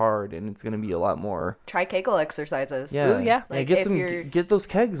really hard, and it's gonna be a lot more. Try Kegel exercises. Yeah. Ooh, yeah. Like, get if you're- get those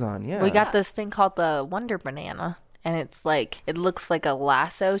kegs on. Yeah. We got this thing called the Wonder Banana, and it's like it looks like a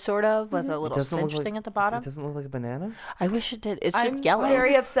lasso sort of with a little Doesn't look cinch like- thing at the bottom. It doesn't look like a banana. I wish it did. It's I'm just yellow.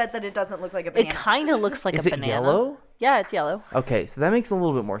 very upset that it doesn't look like a It banana. kind of looks like Is a it banana. yellow? Yeah, it's yellow. Okay, so that makes a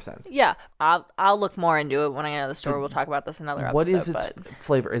little bit more sense. Yeah, I'll look more into it when I get out of the store. We'll talk about this in another episode. What is its but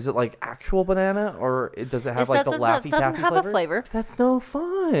flavor? Is it like actual banana, or does it have It like the doesn't- Laffy doesn't Taffy have a flavor? flavor. That's no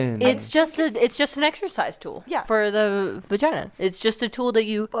fun. it's just an exercise tool. Yeah. For the vagina. It's just a tool that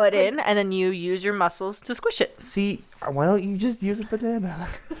you put in, and then you use your muscles to squish it. See, why don't you just use a banana?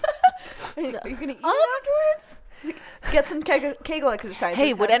 Are you gonna eat it afterwards? Get some Kegel exercises.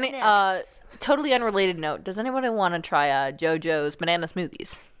 Hey, would have a any snack. totally unrelated note? Does anybody want to try JoJo's banana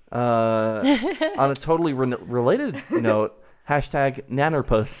smoothies? On a totally related note, hashtag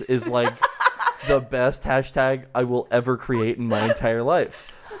Nannerpuss is like the best hashtag I will ever create in my entire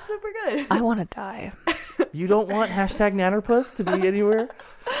life. That's super good. I want to die. You don't want hashtag Nannerpuss to be anywhere?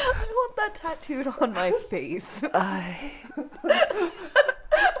 I want that tattooed on my face.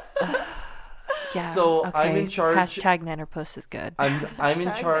 Yeah. So I'm okay. in charge. Hashtag Nannerpuss is good. I'm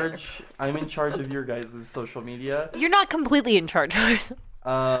in charge. I'm in charge of your guys' social media. You're not completely in charge.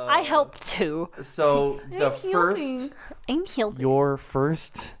 I help too. So the first, I'm helping. your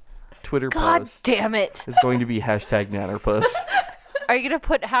first Twitter God post damn it. is going to be hashtag Nannerpuss. Are you gonna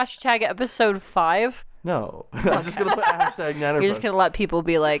put hashtag episode 5? No, I'm just gonna put hashtag Nannerpuss. You're just gonna let people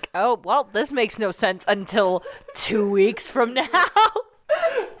be like, oh, well, this makes no sense until 2 weeks from now.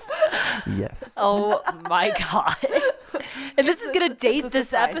 Yes. Oh my god. And this is gonna date this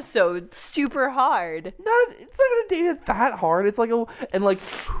surprise. episode super hard. It's not gonna date it that hard. It's like and like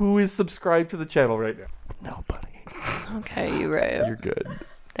who is subscribed to the channel right now? Nobody. Okay, you're right. You're good.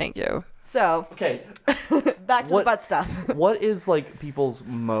 Thank you. So, Okay. back to What- the butt stuff. What is like people's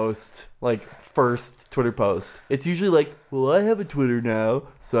most like first Twitter post? It's usually like, well, I have a Twitter now,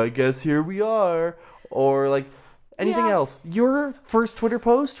 so I guess here we are, or like anything Yeah. else. Your first Twitter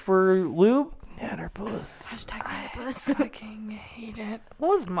post for lube? Nannerpuss. Hashtag Nannerpuss. Fucking hate it. What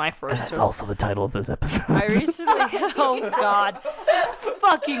was my first That's Twitter? also the title of this episode. I recently. Oh God.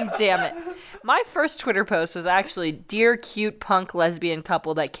 Fucking damn it. My first Twitter post was actually, "Dear cute punk lesbian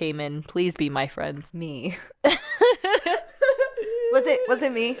couple that came in, please be my friends." Me. Was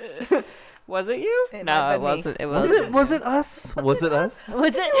it me? Was it you? It might No, have it been me. wasn't. It Was wasn't. it? Was it us? Was it us?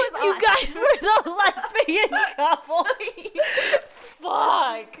 Was it? You guys were the lesbian couple.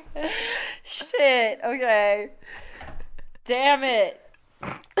 Fuck. Shit. Okay. Damn it.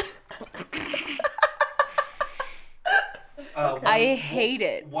 I hate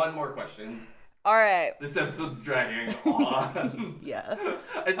it. One more question. All right. This episode's dragging on. Yeah.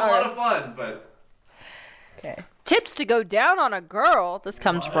 It's a lot of fun, but Okay. Tips to go down on a girl. This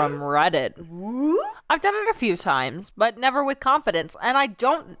comes from Reddit. I've done it a few times, but never with confidence, and I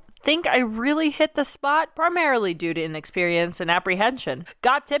don't think I really hit the spot, primarily due to inexperience and apprehension.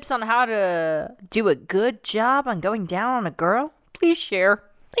 Got tips on how to do a good job on going down on a girl? Please share.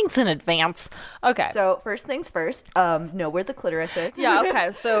 Thanks in advance. Okay. So first things first. Know where the clitoris is. Yeah,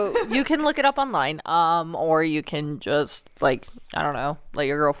 okay. So you can look it up online, or you can just, like, I don't know, let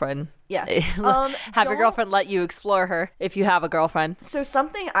your girlfriend Yeah. have your don't- girlfriend let you explore her if you have a girlfriend So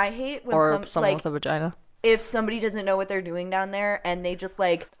something I hate when or someone like with a vagina. if somebody doesn't know what they're doing down there and they just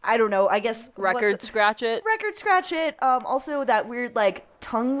like I don't know. I guess Record scratch it. record scratch it. Also that weird like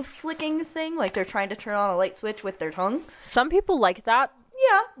tongue flicking thing, like they're trying to turn on a light switch with their tongue. Some people like that.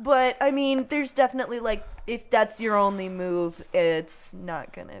 Yeah, but I mean, there's definitely like if that's your only move, it's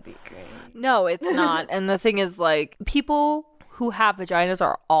not gonna be great. No, it's not. And the thing is, like, people who have vaginas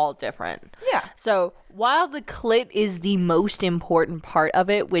are all different. Yeah. So while the clit is the most important part of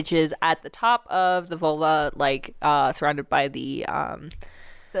it, which is at the top of the vulva, like surrounded by the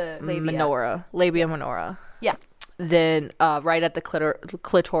The labia. labia minora, Yeah. then right at the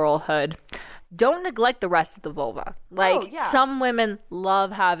clitoral hood. Don't neglect the rest of the vulva. Like, yeah. some women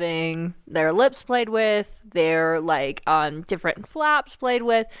love having their lips played with, their, like, different flaps played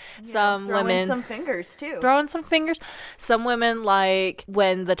with. Some Throw women in some fingers too. throw in some fingers. Some women like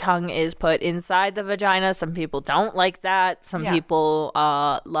when the tongue is put inside the vagina. Some people don't like that. Some Yeah. people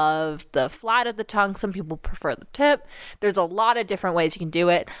love the flat of the tongue. Some people prefer the tip. There's a lot of different ways you can do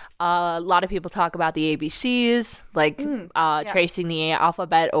it. A lot of people talk about the ABCs, like tracing the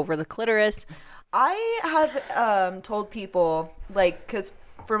alphabet over the clitoris. I have told people like because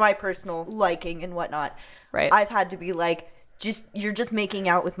for my personal liking and whatnot, Right. I've had to be like, you're just making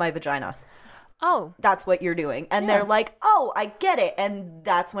out with my vagina. Oh, That's what you're doing, and they're like, oh, I get it, and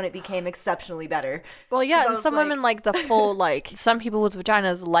that's when it became exceptionally better. well, yeah. 'Cause I And was some like- women like the full, like, some people with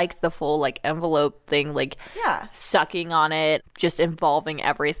vaginas like the full, like, envelope thing, like, Yeah. sucking on it, just involving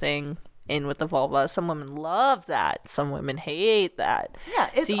everything in with the vulva. Some women love that. Some women hate that. Yeah,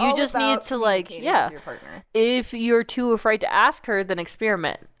 it's so you all just about need to, like, communicating yeah. with your partner. If you're too afraid to ask her, then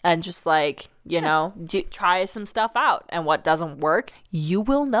experiment and just, like, you know, try some stuff out. And what doesn't work, you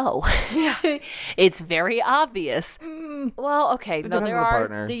will know. Yeah, it's very obvious. Well, okay, no, depends there on the are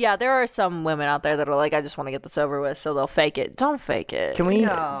partner. there are some women out there that are like, I just want to get this over with, so they'll fake it. Don't fake it. Can we?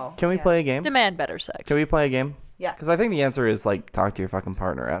 No. Can we Yeah. play a game? Demand better sex. Can we play a game? Yeah. Because I think the answer is like talk to your fucking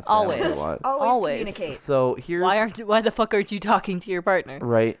partner. Ask them Always. what they want. Always communicate. So here's Why the fuck aren't you talking to your partner?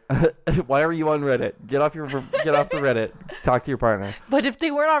 right. Why are you on Reddit? Get off the Reddit. Talk to your partner. But if they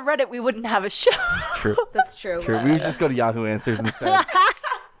weren't on Reddit, we wouldn't have a show. True. That's true. True. We would just go to Yahoo Answers instead.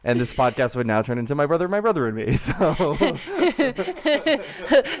 And this podcast would now turn into my brother, and me. So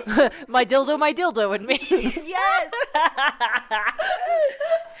My dildo, and me. Yes.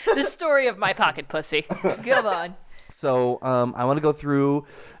 The story of my pocket pussy. Come on. So I want to go through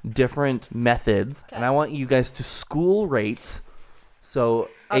different methods, and I want you guys to school rate. So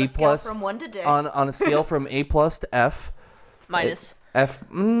On A a scale plus from 1 to 10. on a scale from A plus to F. Minus. There's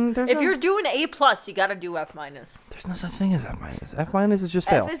If no, you're doing A+, you gotta do F-. there's no such thing as F minus. F minus is just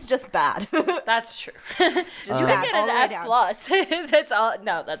fail. F is just bad. That's true. Just You bad can get all the way an down. F+. That's all.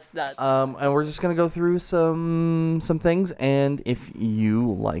 No, that's not. And we're just gonna go through some things, and if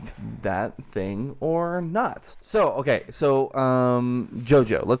you like that thing or not. So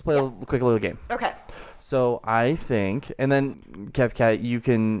Jojo, let's play a quick little game. Okay. So I think, and then KevCat, you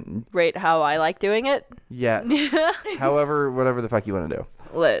can Rate how I like doing it. yes, however, whatever the fuck you want to do.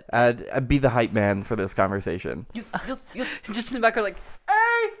 Lit. Be the hype man for this conversation. Just in the background, like,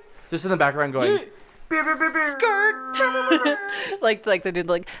 hey, Just in the background going. skirt. like the dude,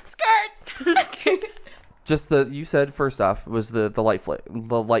 like, skirt. Just you said first off was the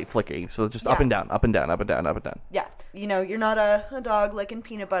light flicking, so just up Yeah. and down, up and down, up and down, up and down. Yeah. You know, you're not a dog licking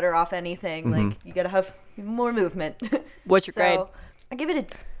peanut butter off anything. Mm-hmm. Like, you gotta have more movement. What's your grade? I give it a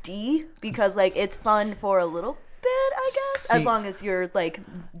D because, like, it's fun for a little bit, I guess. C. As long as you're, like,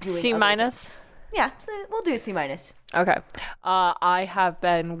 doing C other minus. things. Yeah, so we'll do a C minus. Okay. I have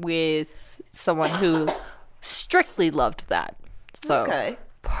been with someone who strictly loved that. So, Okay.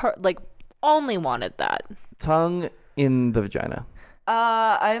 only wanted that. Tongue in the vagina.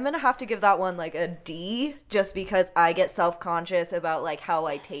 I'm gonna have to give that one like a D just because I get self-conscious about like how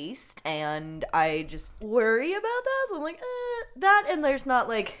I taste and I just worry about that. So I'm like, that, and there's not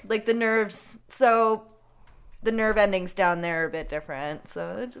like the nerves. So the nerve endings down there are a bit different.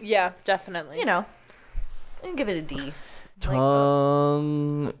 So it just, Yeah, definitely. you know, I'm gonna give it a D.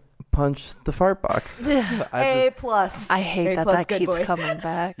 Tongue punch the fart box. A plus. I hate A that plus, that good keeps boy. coming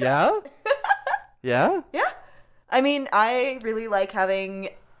back. Yeah? Yeah? Yeah. I mean, I really like having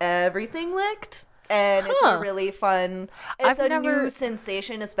everything licked. And it's Huh. a really fun, it's I've a never- new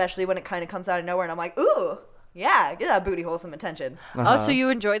sensation, especially when it kind of comes out of nowhere. And I'm like, ooh, yeah, give that booty hole some attention. Oh, so you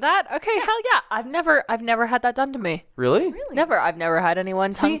enjoy that? Okay, hell yeah. I've never had that done to me. Really? Never. I've never had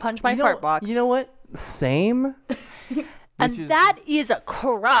anyone tongue See, punch my you know- fart box. You know what? Same. and is- that is a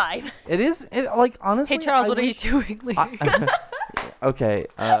crime. It is, like, honestly. Hey, Charles, I what wish- are you doing? Lee? Okay.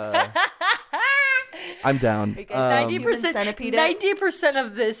 I'm down. Human centipede it? 90%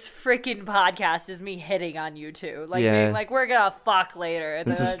 of this freaking podcast is me hitting on you two. Like, Yeah. being like, we're gonna fuck later. And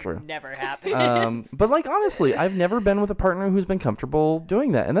This then is that true. never happens. But like honestly, I've never been with a partner who's been comfortable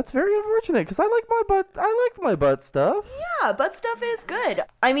doing that, and that's very unfortunate because I like my butt. I like my butt stuff. Yeah, butt stuff is good.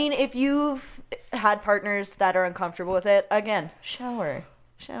 I mean, if you've had partners that are uncomfortable with it, again, shower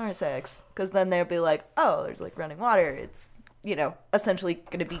sex. Because then they'll be like, oh, there's like running water. It's, you know, essentially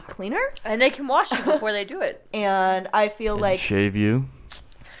going to be cleaner. And they can wash you before they do it. And I feel like Shave you.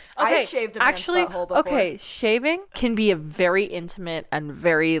 I've shaved a man's actually, butthole before. okay, shaving can be a very intimate and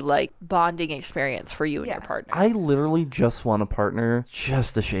very like bonding experience for you and Yeah. your partner. I literally just want a partner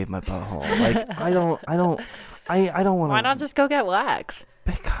just to shave my butthole. Like I don't want to. Why not just go get wax?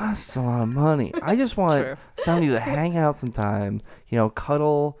 It costs a lot of money. I just want True. somebody to hang out sometime,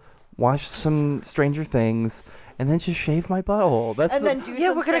 cuddle, watch some Stranger Things, and then just shave my butthole. That's And then do Yeah,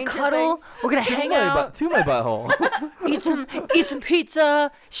 some we're gonna Stranger cuddle. Things. We're gonna hang out. to my butthole. eat some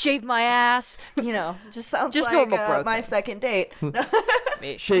pizza. Shave my ass. Just Sounds just like normal bro. my things. second date.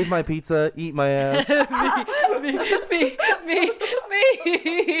 Shave my pizza, eat my ass.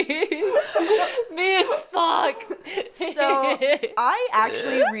 me as fuck. So I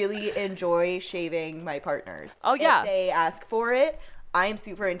actually really enjoy shaving my partners. Oh, yeah. If they ask for it, I'm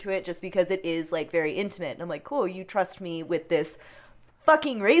super into it just because it is like very intimate. And I'm like, cool, you trust me with this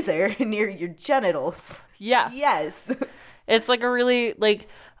fucking razor near your genitals. Yeah. Yes. It's like a really, like,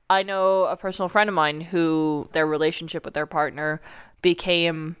 I know a personal friend of mine who their relationship with their partner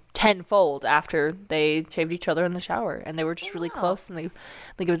became tenfold after they shaved each other in the shower. And they were just really close, and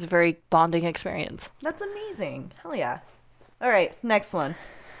it was a very bonding experience. That's amazing. Hell yeah. All right, next one.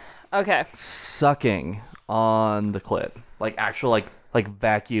 Okay. Sucking on the clit. Like actual like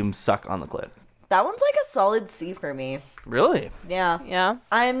vacuum suck on the clit. That one's like a solid C for me. Really? Yeah. Yeah.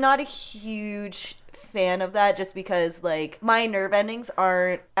 I'm not a huge fan of that just because like my nerve endings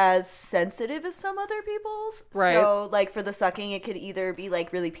aren't as sensitive as some other people's. Right. So like for the sucking it could either be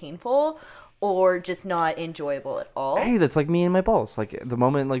like really painful or just not enjoyable at all. Hey, that's like me and my balls. Like the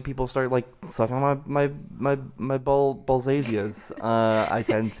moment like people start like sucking on my ballsasias, I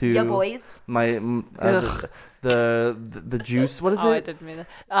tend to Yeah, boys. the juice. What is Oh, I it? didn't mean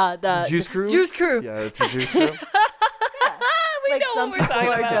that. The Juice crew. Juice crew. Yeah, it's the juice crew. Like some what we're people talking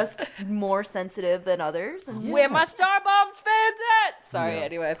are about. just more sensitive than others. And Where my Starbombs fans at? Sorry,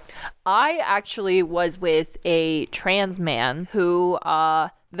 anyway. I actually was with a trans man who,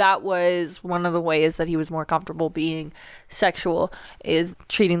 that was one of the ways that he was more comfortable being sexual, is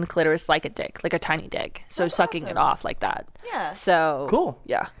treating the clitoris like a dick, like a tiny dick. So That's sucking it awesome. off like that. Yeah. So Cool.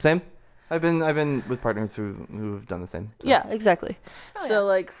 Yeah. Same. I've been with partners who've done the same. So. Yeah, exactly. Oh, So,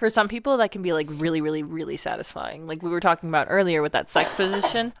 like, for some people, that can be, like, really, really, really satisfying. Like we were talking about earlier with that sex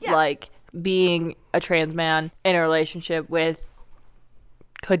position. Yeah. Like, being a trans man in a relationship with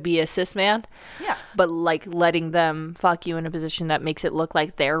could be a cis man. Yeah. But, like, letting them fuck you in a position that makes it look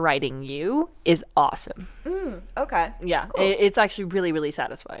like they're riding you is awesome. Okay. Yeah. Cool. It's actually really, really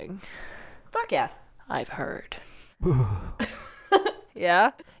satisfying. Fuck yeah. I've heard.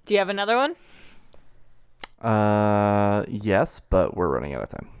 Yeah? Do you have another one? Yes, but we're running out of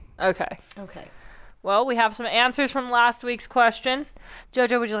time. Okay. Okay. Well, we have some answers from last week's question.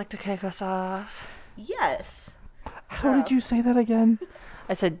 Jojo, would you like to kick us off? Yes. How did you say that again?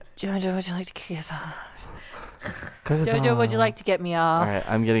 I said, Jojo, would you like to kick us off? Jojo, would you like to get me All off? right,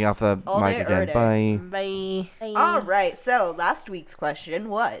 I'm getting off the All mic day, again. every Bye. Bye. All right. So last week's question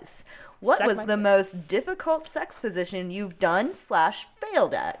was, what Suck was my the dick. most difficult sex position you've done /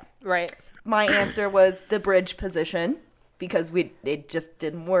 failed at? Right. My answer was the bridge position because it just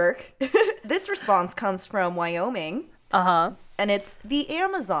didn't work. This response comes from Wyoming. Uh-huh. And it's the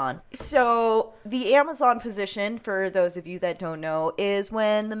Amazon. So the Amazon position, for those of you that don't know, is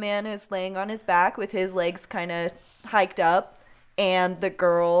when the man is laying on his back with his legs kind of hiked up and the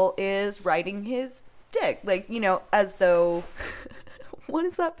girl is riding his dick. Like, you know, as though... What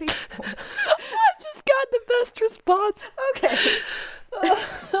is that face for? I just got the best response. Okay.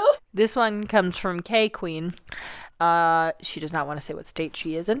 This one comes from K Queen. She does not want to say what state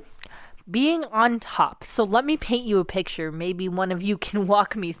she is in. Being on top. So let me paint you a picture. Maybe one of you can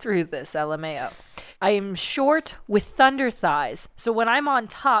walk me through this, LMAO. I am short with thunder thighs. So when I'm on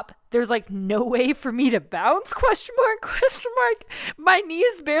top, there's like no way for me to bounce? ? My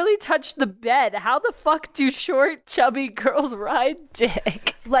knees barely touch the bed. How the fuck do short, chubby girls ride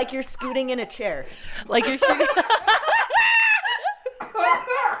dick? Like you're scooting in a chair. Like you're shooting.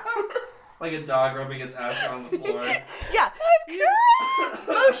 Like a dog rubbing its ass on the floor. Yeah.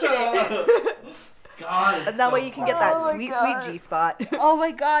 God. And that way you can get that sweet, sweet G-spot. Oh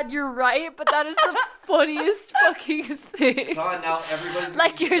my god, you're right, but that is the funniest fucking thing. God, now everybody's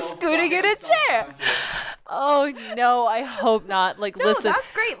Like gonna be you're so scooting in a fucking chair. self-conscious. Oh no, I hope not. Like, No, listen,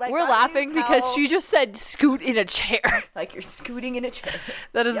 that's great. Like, we're that laughing is because how- she just said scoot in a chair. Like you're scooting in a chair.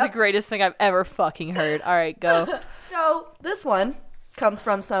 That is the Yep. greatest thing I've ever fucking heard. All right, go. So this one comes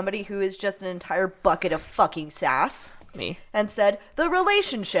from somebody who is just an entire bucket of fucking sass Me. and said, the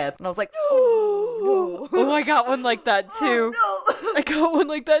relationship. And I was like, oh, Oh, I got one like that too. no. I got one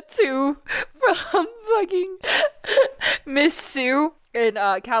like that too from fucking Miss Sue in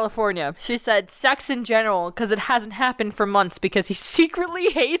California. She said sex in general because it hasn't happened for months because he secretly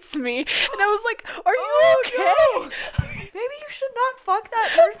hates me. And I was like, are you okay? Maybe you should not fuck that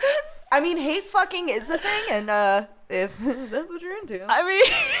person. I mean, hate fucking is a thing, and if that's what you're into. I mean,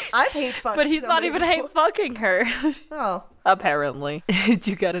 I've hate fucked but he's not somebody even before. hate fucking her. Oh. Apparently.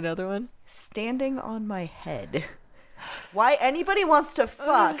 Do you got another one? Standing on my head. Why anybody wants to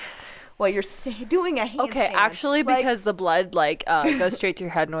fuck while you're doing a handstand? Okay, actually, Like, because the blood goes straight to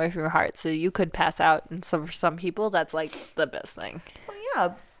your head and away from your heart, so you could pass out. And so for some people, that's like the best thing. well,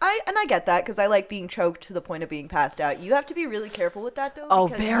 yeah, I get that because I like being choked to the point of being passed out. You have to be really careful with that though. Oh,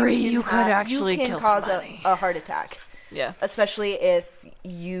 because very. can You could actually you can kill cause somebody. a heart attack, Yeah. especially if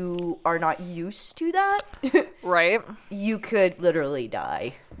you are not used to that. Right. You could literally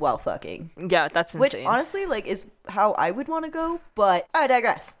die while fucking. Yeah, that's Which insane. honestly, like, is how I would want to go, but I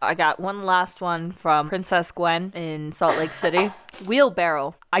digress. I got one last one from Princess Gwen in Salt Lake City.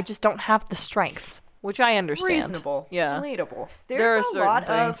 Wheelbarrow. I just don't have the strength, which I understand. Reasonable. Yeah. Relatable. There There's are a certain lot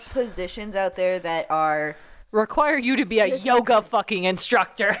things. of positions out there that are, Require you to be a yoga fucking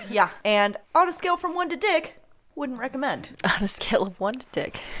instructor. yeah, and on a scale from 1 to dick, wouldn't recommend. On a scale of 1 to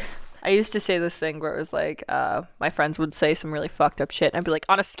dick. I used to say this thing where it was like, my friends would say some really fucked up shit, and I'd be like,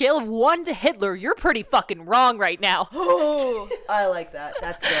 on a scale of 1 to Hitler, you're pretty fucking wrong right now. Oh, I like that.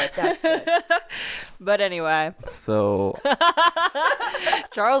 That's good. That's good. But anyway, So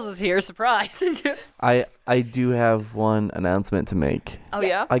Charles is here, surprise. I do have one announcement to make. Oh,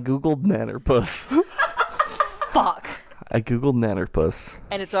 yeah? I googled nannerpuss. Fuck. I googled nannerpuss.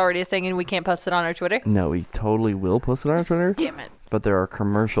 And it's already a thing and we can't post it on our Twitter? No, we totally will post it on our Twitter. Damn it. But there are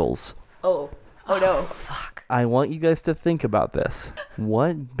commercials. Oh no. I want you guys to think about this.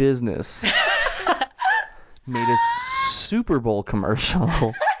 What business made a Super Bowl commercial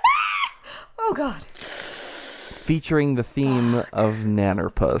Oh God. featuring the theme of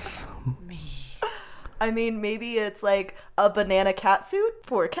Nannerpuss. I mean, maybe it's like a banana cat suit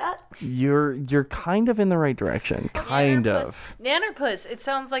for a cat. You're kind of in the right direction. Kind of. Nannerpuss. It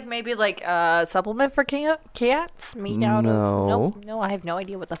sounds like maybe like a supplement for cats made out of. No, I have no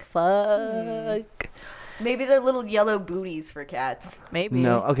idea what the fuck. Maybe they're little yellow booties for cats. Maybe.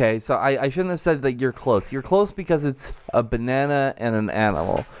 No, okay, so I shouldn't have said that you're close. You're close because it's a banana and an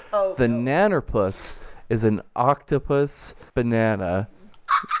animal. Oh, the no. Nannerpuss is an octopus banana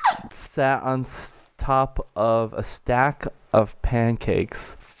sat on top of a stack of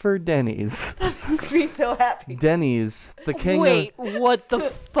pancakes for Denny's. Makes me so happy. Denny's, the king Wait, of... what the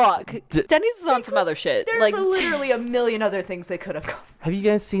fuck? Denny's is on some other shit. There's Like, literally a million other things they could have gone. Have you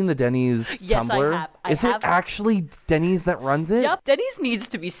guys seen the Denny's Yes, I Tumblr? have. I Is have. it actually Denny's that runs it? Yep, Denny's needs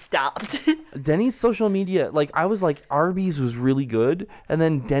to be stopped. Denny's social media, like, I was like, Arby's was really good, and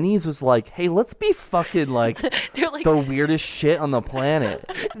then Denny's was like, hey, let's be fucking, like, They're like, the weirdest shit on the planet.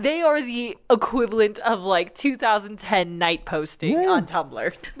 they are the equivalent of like 2010 night posting Yeah. on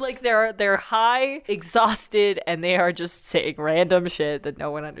Tumblr. Like they're high, exhausted, and they are just saying random shit that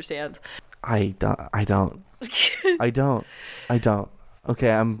no one understands. I don't.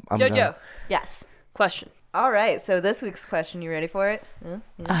 Okay, I'm Jojo, done. Yes. question. All right. So this week's question, you ready for it?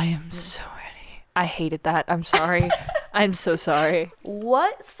 I am so ready. I hated that. I'm sorry. I'm so sorry.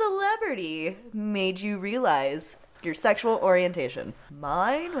 What celebrity made you realize your sexual orientation?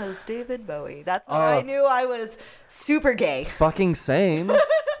 Mine was David Bowie. That's how I knew I was super gay. Fucking same.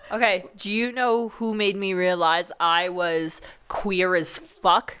 Okay, do you know who made me realize I was queer as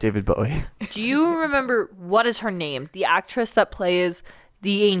fuck? David Bowie. Do you remember what is her name? The actress that plays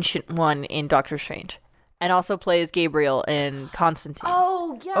the Ancient One in Doctor Strange. And also plays Gabriel in Constantine.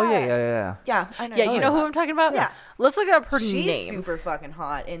 Oh, yeah. Oh, yeah. Yeah, I know. Yeah, you know who I'm talking about? Yeah. Let's look up her She's name. super fucking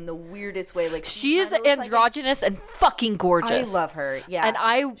hot in the weirdest way. Like She is kinda looks like androgynous and fucking gorgeous. I love her. Yeah.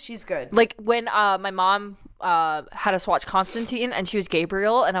 And she's good. Like when my mom had us watch Constantine and she was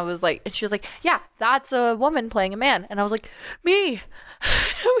Gabriel and she was like, yeah, that's a woman playing a man. And I was like, me.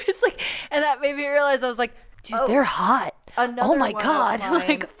 I was like, and that made me realize I was like, dude, they're hot. Another Oh my one of God. mine.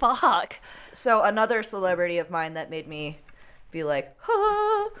 Like, fuck. So another celebrity of mine that made me be like,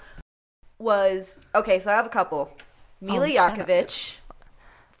 huh, was, okay, so I have a couple. Mila Jokovic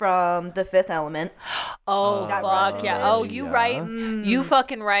from The Fifth Element. Oh, That fuck Russian yeah. bitch. Oh, you right. You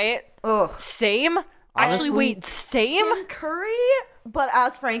fucking right. Ugh. Same? Actually, Honestly, wait, same? Tim Curry, but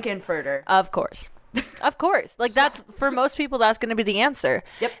as Frankenfurter. Of course. Of course. Like, that's, for most people, that's going to be the answer.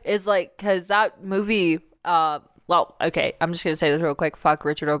 Yep. Is like, because that movie, well, okay, I'm just going to say this real quick. Fuck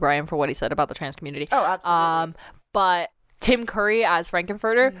Richard O'Brien for what he said about the trans community. Oh, absolutely. But Tim Curry as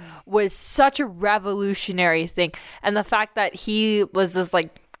Frankenfurter was such a revolutionary thing. And the fact that he was this,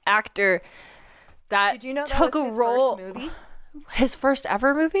 like, actor that Did you know that took was a his role. first movie? His first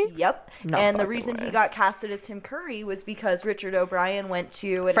ever movie? Yep. No and the fucking reason way. he got casted as Tim Curry was because Richard O'Brien went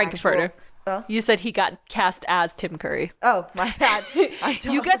to an Frankenfurter. actual... You said he got cast as Tim Curry. Oh, my bad. I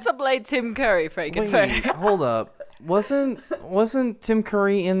don't... You get to play Tim Curry, Frankenfurter. Wait, hold up. Wasn't Tim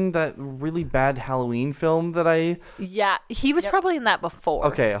Curry in that really bad Halloween film that I... Yeah, he was probably in that before.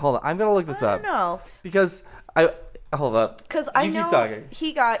 Okay, hold on. I'm gonna look this I up. don't know. Because hold up. Because I You know keep talking.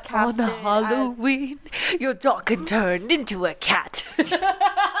 he got On casted Halloween, your dog can turn into a cat.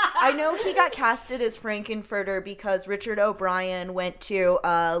 I know he got casted as Frankenfurter because Richard O'Brien went to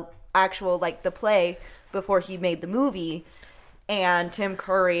actual, like, the play before he made the movie, and Tim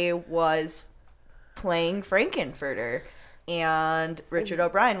Curry was playing Frankenfurter, and Richard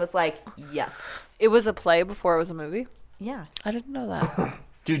O'Brien was like, yes. It was a play before it was a movie? Yeah. I didn't know that.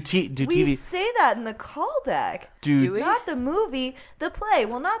 Do We TV... say that in the callback. Do we? Not the movie, the play.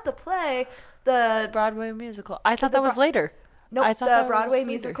 Well, not the play, the... Broadway musical. I thought that was later. No, I thought the that was Broadway later.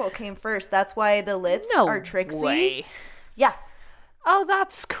 musical came first. That's why the lips No are Trixie. way. Yeah. Oh,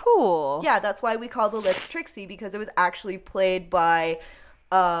 that's cool. Yeah, that's why we call the lips Trixie, because it was actually played by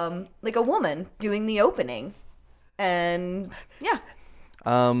like a woman doing the opening. And yeah.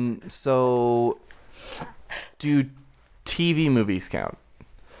 So do TV movies count?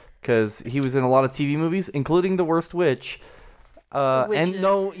 Because he was in a lot of TV movies, including The Worst Witch. And Witches.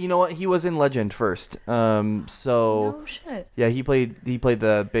 no, you know what? He was in Legend first. So Oh shit. yeah, he played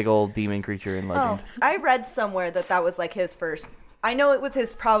the big old demon creature in Oh, Legend. I read somewhere that was like his first. I know it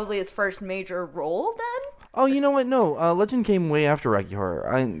was probably his first major role then. Oh, you know what? No, Legend came way after Rocky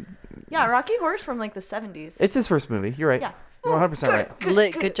Horror. Yeah, Rocky Horror's from like the 70s. It's his first movie. You're right. Yeah. You're 100% right.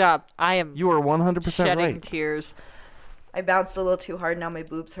 Lit, good job. I am You are 100% shedding right. tears. I bounced a little too hard. Now my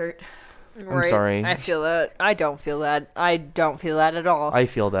boobs hurt. I'm sorry. I feel that. I don't feel that. I don't feel that at all. I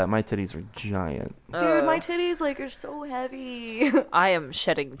feel that. My titties are giant. Dude, my titties are so heavy. I am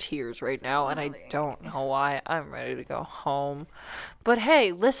shedding tears right now, and I don't know why. I'm ready to go home. But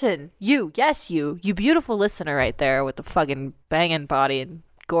hey, listen, you beautiful listener right there with the fucking banging body and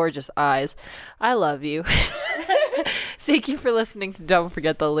gorgeous eyes. I love you. Thank you for listening to Don't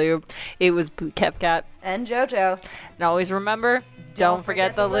Forget the Lube. It was Kepcat And JoJo. And always remember, don't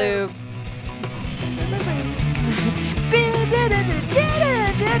forget the lube.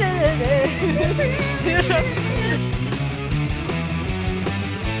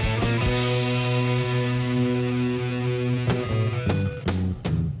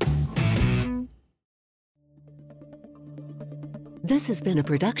 This has been a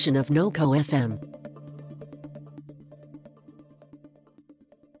production of NoCo FM.